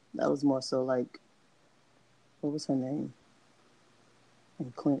 That was more so like, what was her name?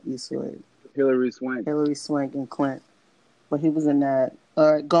 And Clint Eastwood. Hilary Swank. Hilary Swank and Clint. But he was in that.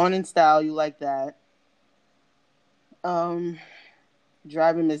 All right, Gone in Style, you like that.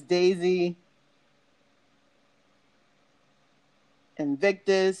 Driving Miss Daisy.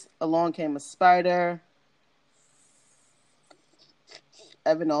 Invictus. Along Came a Spider.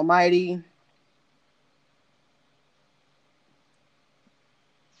 Evan Almighty.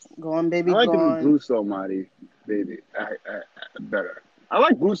 Go on, baby, I like go it with on. Bruce Almighty, baby. Better. I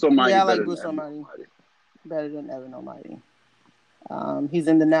like Bruce Almighty. Yeah, I like Bruce Almighty. Better than Evan Almighty. He's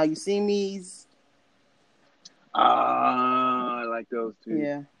in the Now You See Me's. I like those too.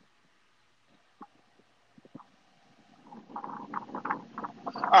 Yeah.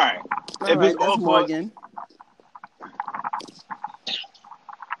 All right. All right, that's Morgan.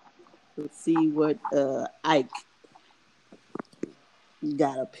 Let's see what Ike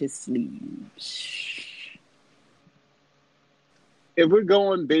got up his sleeves. If we're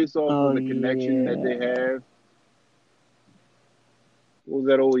going based off of the connection that they have, what was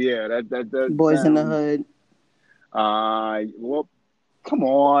that? Oh yeah, that Boys sounds, in the Hood. Well, come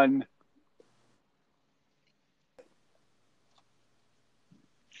on.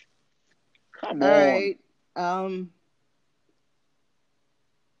 Come on. All right.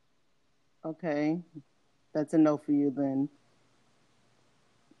 Okay. That's a no for you then.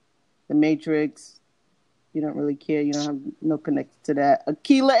 The Matrix. You don't really care. You don't have no connection to that.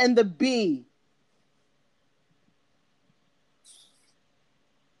 Akeelah and the Bee.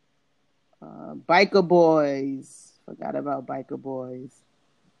 Biker Boys. Forgot about Biker Boys.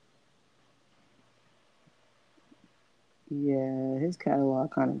 Yeah, his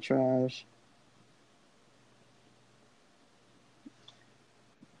catalog kind of trash.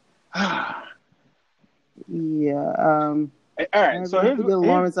 Yeah. All I right, so have to get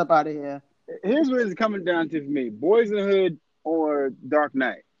Lawrence up out of here. here's what it's coming down to for me: Boys in the Hood or Dark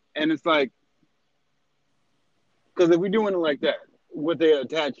Knight, and it's like because if we're doing it like that, what they're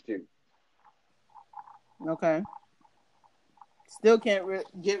attached to. Okay. Still can't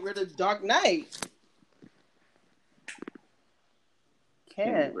get rid of Dark Knight.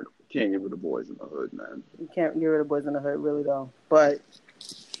 Can't. Can't get rid of Boys in the Hood, man. You can't get rid of Boys in the Hood, really though. But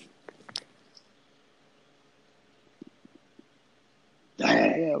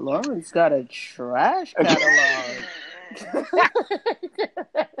Dang. yeah, Lawrence got a trash catalog.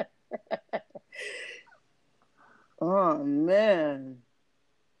 Oh man.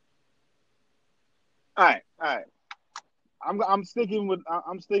 All right. I'm sticking with.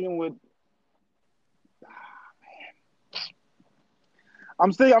 I'm sticking with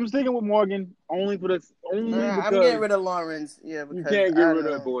Morgan only for this. Only I'm because getting rid of Lawrence. Yeah, you because can't get I rid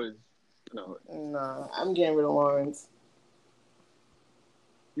don't of Boys. No, No, I'm getting rid of Lawrence.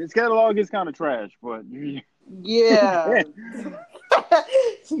 his catalog is kind of trash, but Yeah.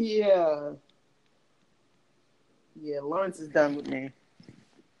 Yeah. Yeah, Lawrence is done with me.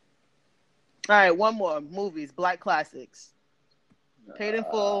 All right, one more. Movies, black classics. Paid in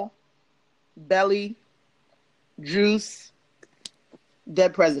Full, Belly, Juice,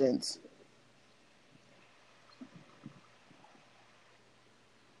 Dead Presidents.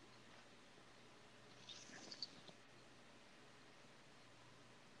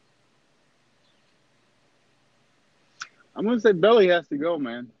 I'm gonna say Belly has to go,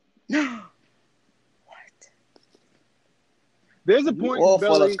 man. What? There's a point All in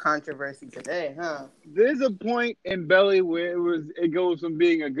full Belly. of controversy today, huh? There's a point in Belly where it goes from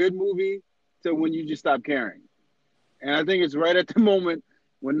being a good movie to when you just stop caring. And I think it's right at the moment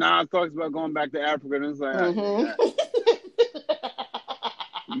when Nas talks about going back to Africa, and it's like,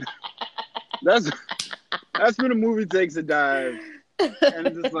 that's when the movie takes a dive, and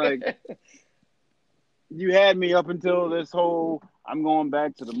it's just like you had me up until this whole I'm going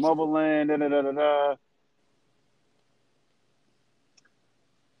back to the motherland, da da da da da.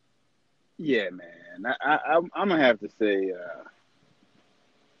 Yeah, man, I'm gonna have to say,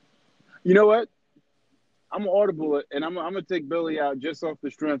 you know what? I'm gonna audible it, and I'm gonna take Billy out just off the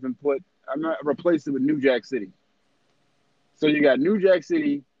strength and I'm gonna replace it with New Jack City. So you got New Jack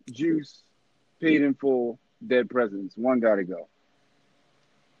City, Juice, Paid in Full, Dead Presidents. One gotta go.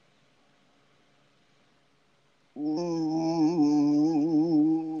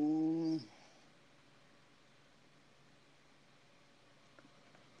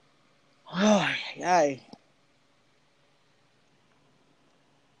 Oh, yay.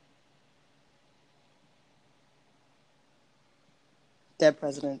 Dead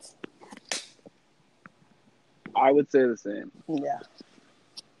Presidents. I would say the same. Yeah.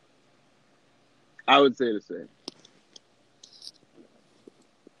 I would say the same.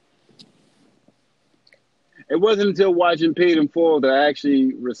 It wasn't until watching Paid in Full that I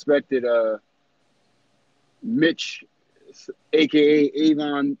actually respected Mitch, aka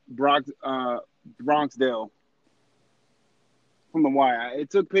Avon Bronxdale from The Wire. It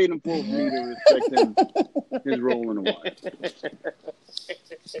took Paid in Full for me to respect his role in The Wire.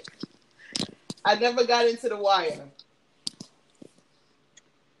 I never got into The Wire.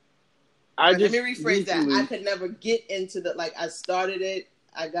 Let me rephrase that. I could never get into I started it.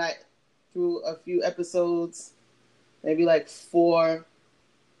 I got through a few episodes, maybe like 4.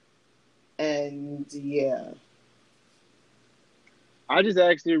 And yeah. I just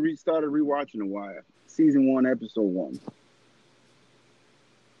actually started rewatching The Wire, season 1, episode 1.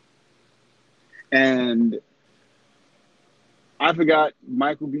 And I forgot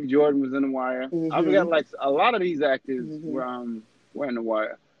Michael B. Jordan was in The Wire. Mm-hmm. I forgot a lot of these actors were in The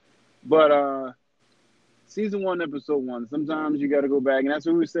Wire. But season 1, episode 1. Sometimes you got to go back, and that's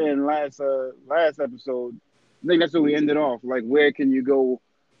what we were saying last episode. I think that's what we ended off. Like, where can you go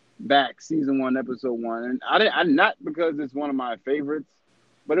back? Season 1, episode 1, and I not because it's one of my favorites,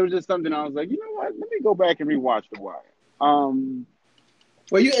 but it was just something I was like, you know what? Let me go back and rewatch The Wire.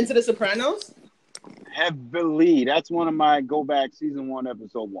 Were you into The Sopranos? Heavily. That's one of my go back. Season 1,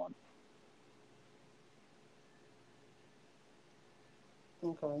 episode 1.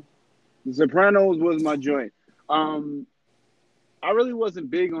 Okay. The Sopranos was my joint. I really wasn't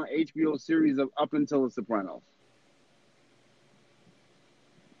big on HBO series up until The Sopranos.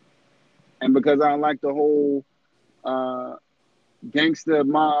 And because I like the whole gangster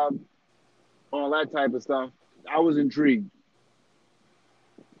mob, all that type of stuff, I was intrigued.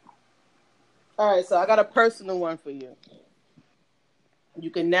 All right, so I got a personal one for you.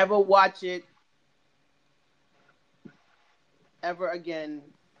 You can never watch it ever again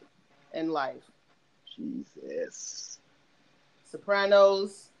in life. Jesus.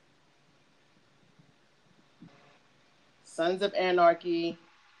 Sopranos, Sons of Anarchy,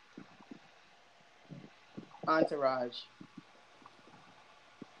 Entourage.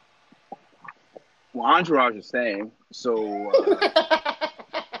 Well, Entourage is staying, so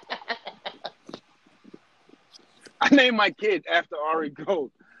I named my kid after Ari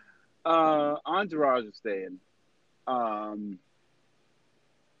Gold. Entourage is staying. I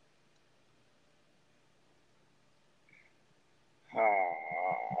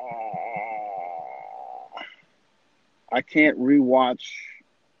can't rewatch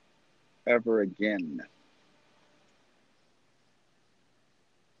ever again.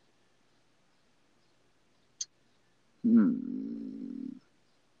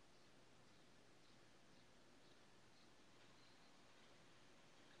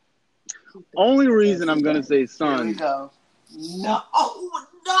 Only reason I'm gonna say Sons. Here we go. No,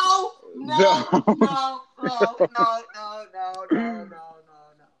 no, no, no, no, no, no, no, no, no,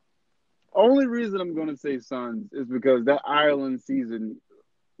 no. Only reason I'm gonna say Sons is because that Ireland season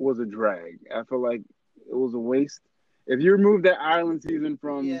was a drag. I feel like it was a waste. If you remove that Ireland season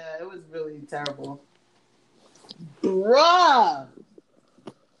from, yeah, it was really terrible, bruh.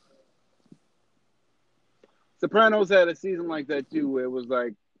 Sopranos had a season like that too, where it was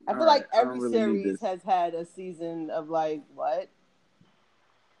like, I feel like every really series has had a season of like what?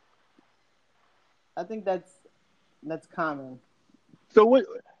 I think that's common. So what?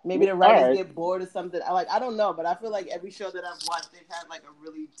 Maybe the writers get bored or something. I don't know, but I feel like every show that I've watched, they've had like a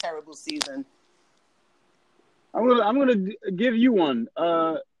really terrible season. I'm gonna give you one.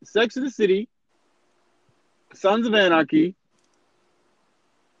 Sex and the City, Sons of Anarchy,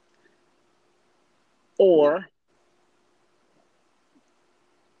 or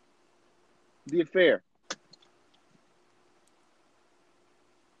The Affair.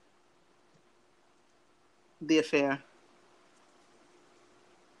 The Affair.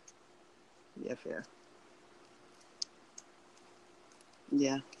 The Affair.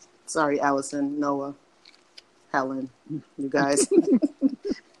 Yeah. Sorry, Allison, Noah, Helen, you guys.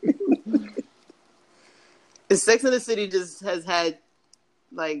 Sex and the City just has had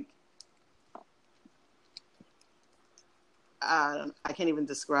like I can't even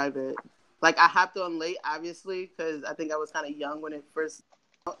describe it. Like I hopped on late, obviously, because I think I was kind of young when it first.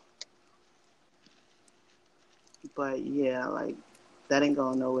 But yeah, like that ain't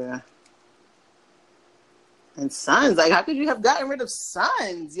going nowhere. And Sons, like how could you have gotten rid of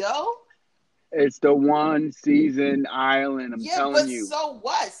Sons, yo? It's the one season island. I'm telling you. Yeah, but so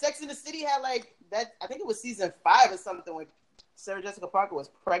what? Sex and the City had like that. I think it was season 5 or something when Sarah Jessica Parker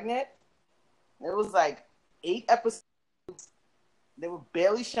was pregnant. It was like 8 episodes. They were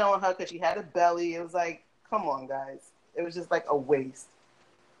barely showing her because she had a belly. It was like, come on, guys. It was just like a waste.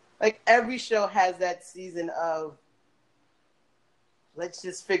 Like every show has that season of let's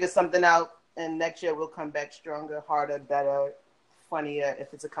just figure something out and next year we'll come back stronger, harder, better, funnier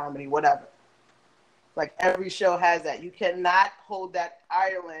if it's a comedy, whatever. Like every show has that. You cannot hold that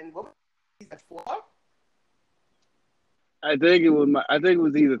Ireland. What was season 4? I think it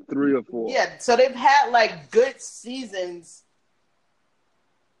was either 3 or 4. Yeah, so they've had like good seasons.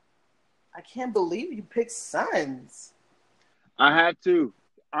 I can't believe you picked Sons. I had to.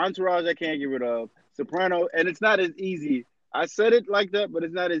 Entourage, I can't get rid of. Soprano, and it's not as easy. I said it like that, but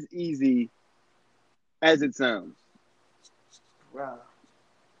it's not as easy as it sounds. Wow.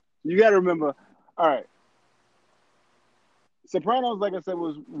 You got to remember. All right. Sopranos, like I said,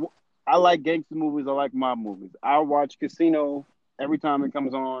 I like gangster movies. I like mob movies. I watch Casino every time it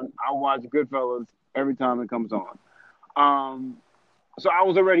comes on. I watch Goodfellas every time it comes on. So I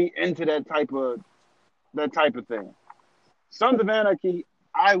was already into that type of thing. Sons of Anarchy,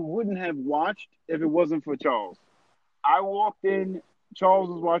 I wouldn't have watched if it wasn't for Charles. I walked in, Charles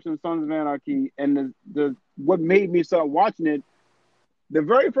was watching Sons of Anarchy, and the what made me start watching it, the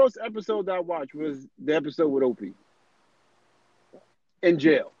very first episode that I watched was the episode with Opie in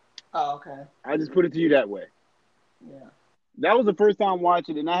jail. Oh, okay. I just put it to you that way. Yeah. That was the first time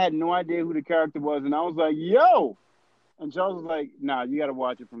watching it, and I had no idea who the character was, and I was like, yo! And Charles was like, nah, you got to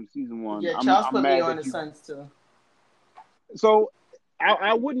watch it from season 1. Yeah, Charles put me on the Sons, too. So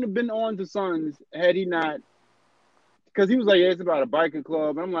I wouldn't have been on to Sons had he not, because he was like, yeah, it's about a biker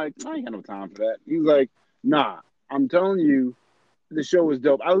club. And I'm like, I ain't got no time for that. He was like, nah, I'm telling you, the show is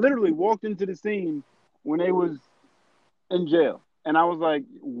dope. I literally walked into the scene when they was in jail. And I was like,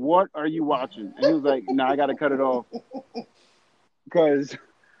 what are you watching? And he was like, nah, I got to cut it off. Because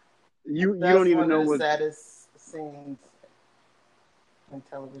You That's don't even one know of the what. saddest scenes in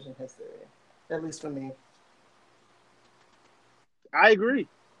television history, at least for me. I agree.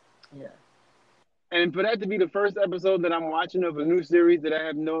 Yeah. And for that to be the first episode that I'm watching of a new series that I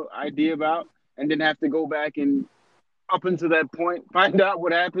have no idea about, and then have to go back and up until that point find out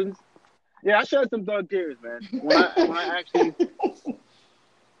what happens. Yeah, I shed some thug tears, man. When I actually,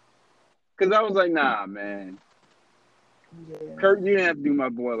 because I was like, nah, man, Yeah. Kurt, you didn't have to do my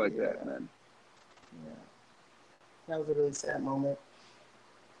boy like Yeah. that, man. Yeah. That was a really sad moment.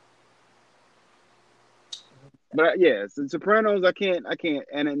 But yeah, so Sopranos, I can't,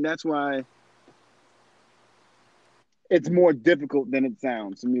 and that's why it's more difficult than it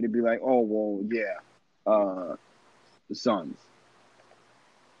sounds for me to be like, oh well, yeah, the Sons.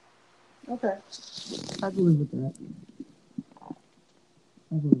 Okay. I believe with that.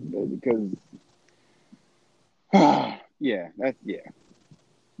 I believe with that. Because yeah, that's yeah,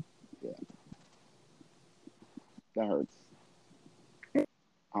 that hurts. I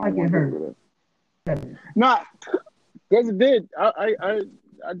don't want to do it. Not because it did. I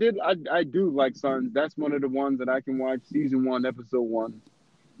did. I do like Sons. That's one of the ones that I can watch season 1, episode 1,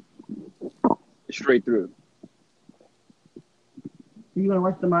 straight through. You gonna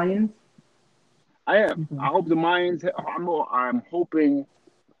watch the Mayans? I am. I hope the Mayans. I'm hoping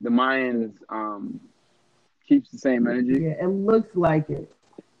the Mayans keeps the same energy. Yeah, it looks like it.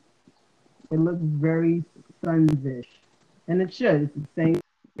 It looks very Sons-ish, and it should. It's the same.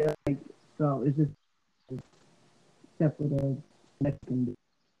 Like, so it's just except for the Mexican.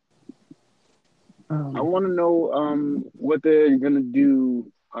 I want to know what they're gonna do.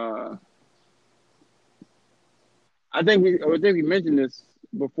 I think we mentioned this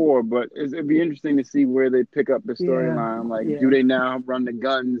before, but it'd be interesting to see where they pick up the storyline. Like, do they now run the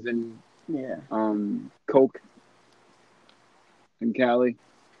guns and coke in Cali?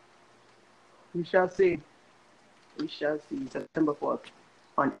 We shall see. We shall see. September 4th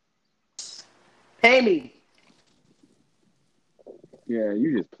on Pay Me. Yeah,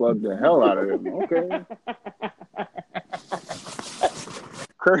 you just plugged the hell out of him. Okay.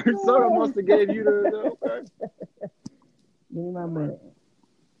 Kurt Soto must have gave you the okay. Give me my money.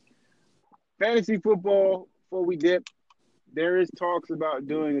 Fantasy football, before we dip, there is talks about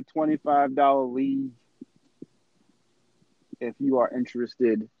doing a $25 league if you are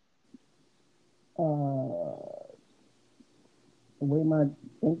interested. The way my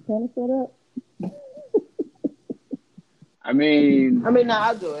bank account is set up. I mean, no,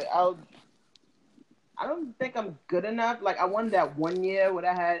 I'll do it. I don't think I'm good enough. Like, I won that one year when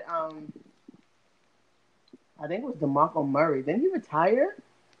I had I think it was DeMarco Murray. Didn't he retire?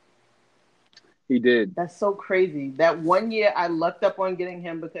 he did. That's so crazy. That one year I lucked up on getting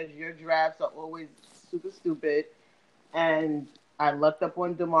him because your drafts are always super stupid. And I lucked up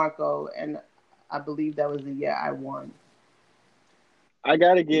on DeMarco, and I believe that was the year I won. I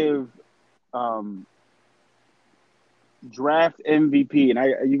got to give draft MVP,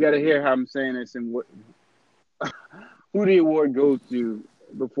 and you got to hear how I'm saying this and what who the award goes to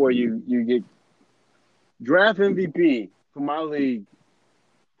before you get draft MVP for my league.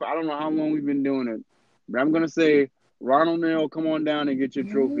 I don't know how long we've been doing it, but I'm gonna say Ronald Neal, come on down and get your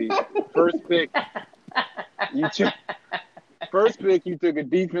trophy. First pick, you took a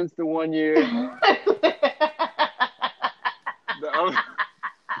defense to 1 year.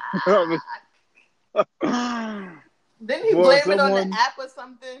 Didn't he blame it on the app or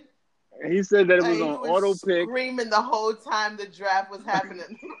something? He said that it was on auto pick. Screaming the whole time the draft was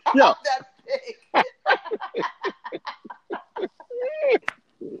happening. Yeah. That pick.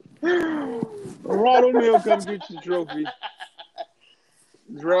 Ronald Neal, come get your trophy.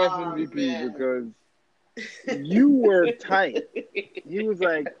 Draft MVP, man. Because you were tight. He was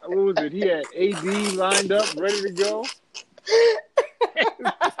like, what was it? He had AD lined up, ready to go.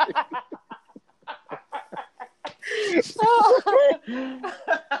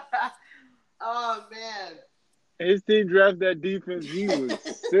 Oh man! His team drafted that defense. He was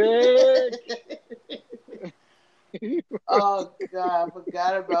sick. Oh God, I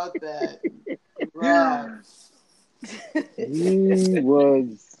forgot about that. Right. He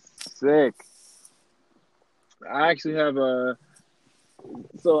was sick. I actually have I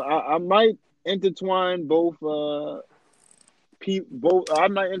might intertwine both. I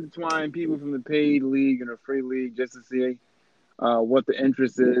might intertwine people from the paid league and a free league just to see what the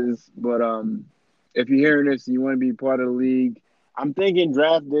interest is. But if you're hearing this and you want to be part of the league, I'm thinking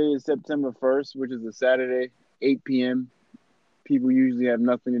draft day is September 1st, which is a Saturday, 8 p.m. People usually have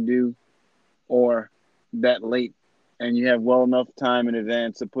nothing to do or that late, and you have well enough time in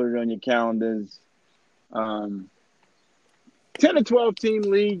advance to put it on your calendars. 10 to 12 team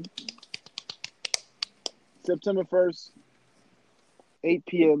league, September 1st, 8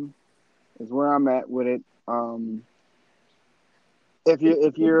 p.m. is where I'm at with it. If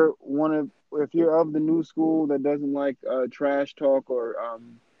you're of the new school that doesn't like trash talk or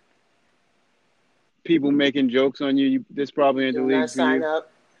people making jokes on you, this probably ain't the Do not league for sign you.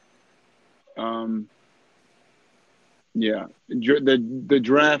 up. Yeah, the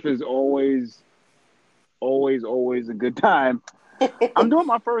draft is always a good time. I'm doing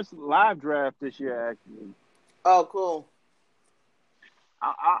my first live draft this year, actually. Oh, cool.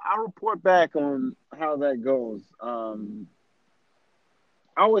 I'll report back on how that goes. I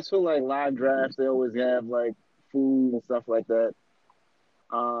always feel like live drafts, they always have like food and stuff like that.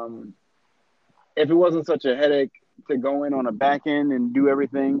 Um, if it wasn't such a headache to go in on a back end and do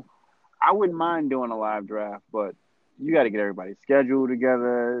everything, I wouldn't mind doing a live draft, but you got to get everybody's schedule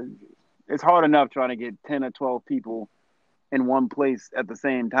together. It's hard enough trying to get 10 or 12 people in one place at the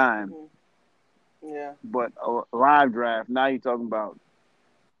same time. Yeah. But a live draft, now you're talking about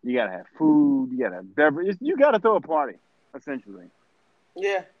you got to have food, you got to have beverages, you got to throw a party, essentially.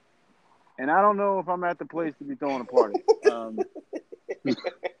 Yeah. And I don't know if I'm at the place to be throwing a party.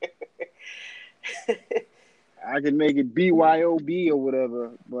 I could make it BYOB or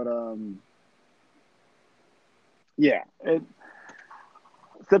whatever, but yeah.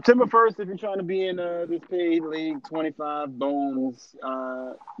 September 1st, if you're trying to be in this paid league, 25 bones.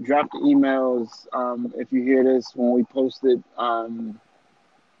 Drop the emails if you hear this when we post it.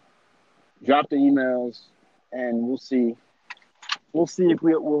 Drop the emails, and we'll see. We'll see if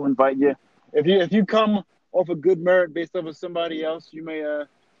we'll invite you. If you come off a good merit based off of somebody else, you may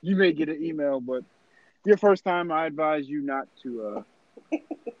get an email. But your first time, I advise you not to.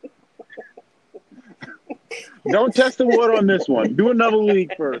 Don't test the water on this one. Do another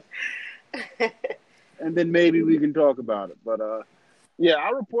league first, and then maybe we can talk about it. But yeah,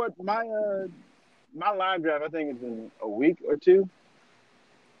 I'll report my live draft. I think it's in a week or two.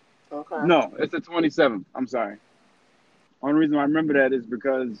 Okay. No, it's the 27th. I'm sorry. Only reason I remember that is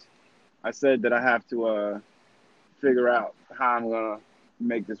because I said that I have to figure out how I'm gonna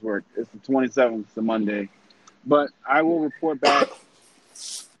make this work. It's the 27th, it's a Monday, but I will report back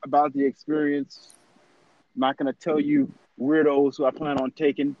about the experience. I'm not going to tell you weirdos who I plan on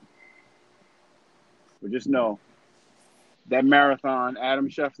taking, but just know that marathon, Adam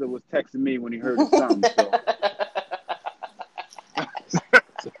Schefter was texting me when he heard it come.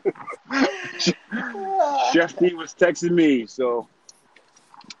 So. Shefty was texting me, so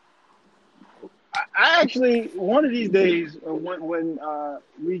I actually, one of these days, when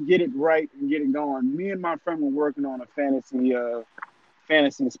we get it right and get it going, me and my friend were working on a fantasy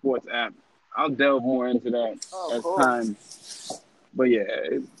sports app. I'll delve more into that as cool. time. But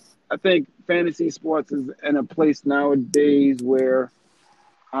yeah, I think fantasy sports is in a place nowadays where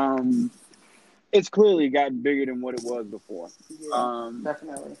it's clearly gotten bigger than what it was before. Yeah,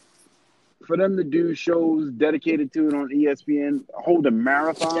 definitely. For them to do shows dedicated to it on ESPN, hold a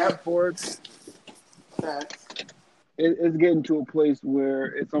marathon for it, it's getting to a place where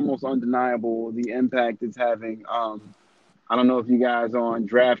it's almost undeniable the impact it's having. I don't know if you guys are on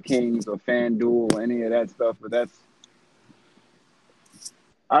DraftKings or FanDuel or any of that stuff, but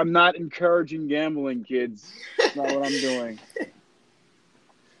I'm not encouraging gambling, kids. That's not what I'm doing.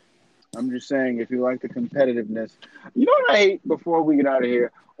 I'm just saying, if you like the competitiveness. You know what I hate before we get out of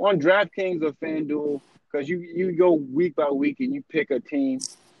here? On DraftKings or FanDuel, because you go week by week and you pick a team.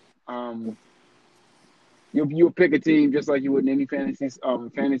 You'll pick a team just like you would in any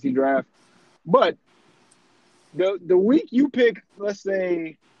fantasy draft. But the week you pick, let's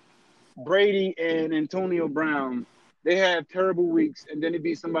say, Brady and Antonio Brown, they have terrible weeks, and then it'd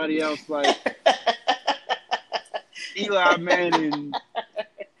be somebody else like Eli Manning.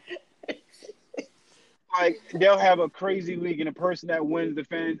 Like they'll have a crazy week, and the person that wins the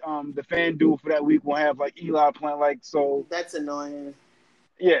FanDuel for that week will have like Eli playing like so. That's annoying.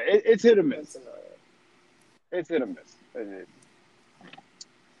 Yeah, it's hit or miss. That's annoying. It's hit or miss.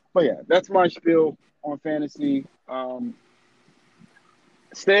 But yeah, that's my spiel on fantasy.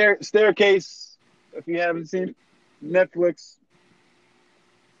 Staircase, if you haven't seen it, Netflix.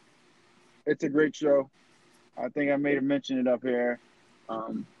 It's a great show. I think I made a mention it up here.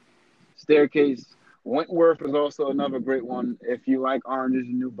 Staircase. Wentworth is also another great one. If you like Orange is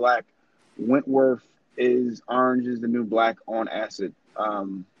the New Black, Wentworth is Orange is the New Black on acid.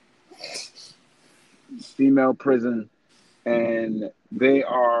 Female prison, and they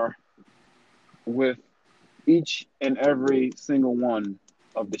are with each and every single one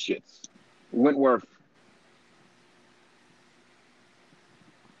of the shits. Wentworth.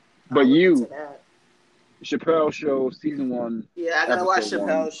 But Chappelle Show season 1. Yeah, I gotta watch episode 1.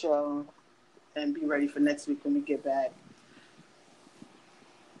 Chappelle Show. and be ready for next week when we get back.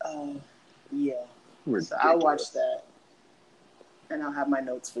 Yeah. Ridiculous. So I'll watch that, and I'll have my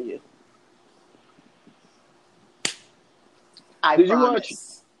notes for you. Did you watch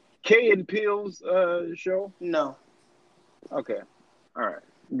Key and Peele's show? No. Okay. All right.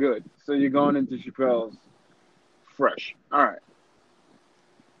 Good. So you're going into Chappelle's fresh. All right.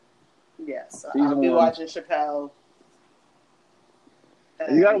 Yes. I'll be watching Chappelle.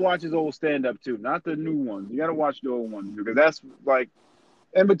 You got to watch his old stand-up, too. Not the new ones. You got to watch the old ones, because that's like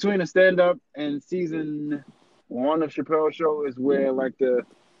in between a stand-up and season 1 of Chappelle's show is where like the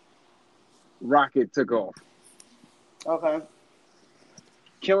rocket took off. Okay.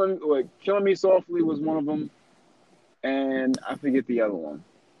 Killing Me Softly was one of them, and I forget the other one.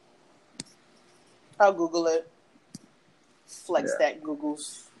 I'll Google it. Flex that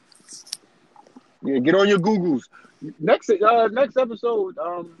Googles. Yeah, get on your Googles. Next episode,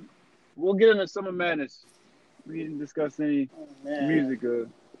 we'll get into Summer Madness. We didn't discuss any music.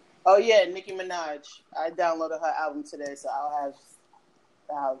 Oh yeah, Nicki Minaj. I downloaded her album today, so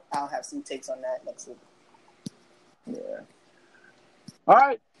I'll have some takes on that next week. Yeah. All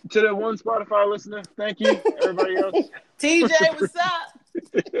right, to the one Spotify listener, thank you. Everybody else, TJ, what's up?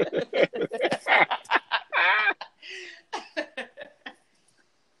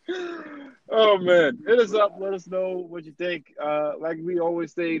 Oh man, hit us up. Let us know what you think. Like we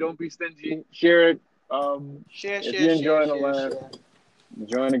always say, don't be stingy. Share it. If you're enjoying the laugh,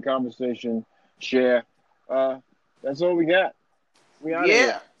 enjoying the conversation, share. That's all we got. We out of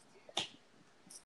here.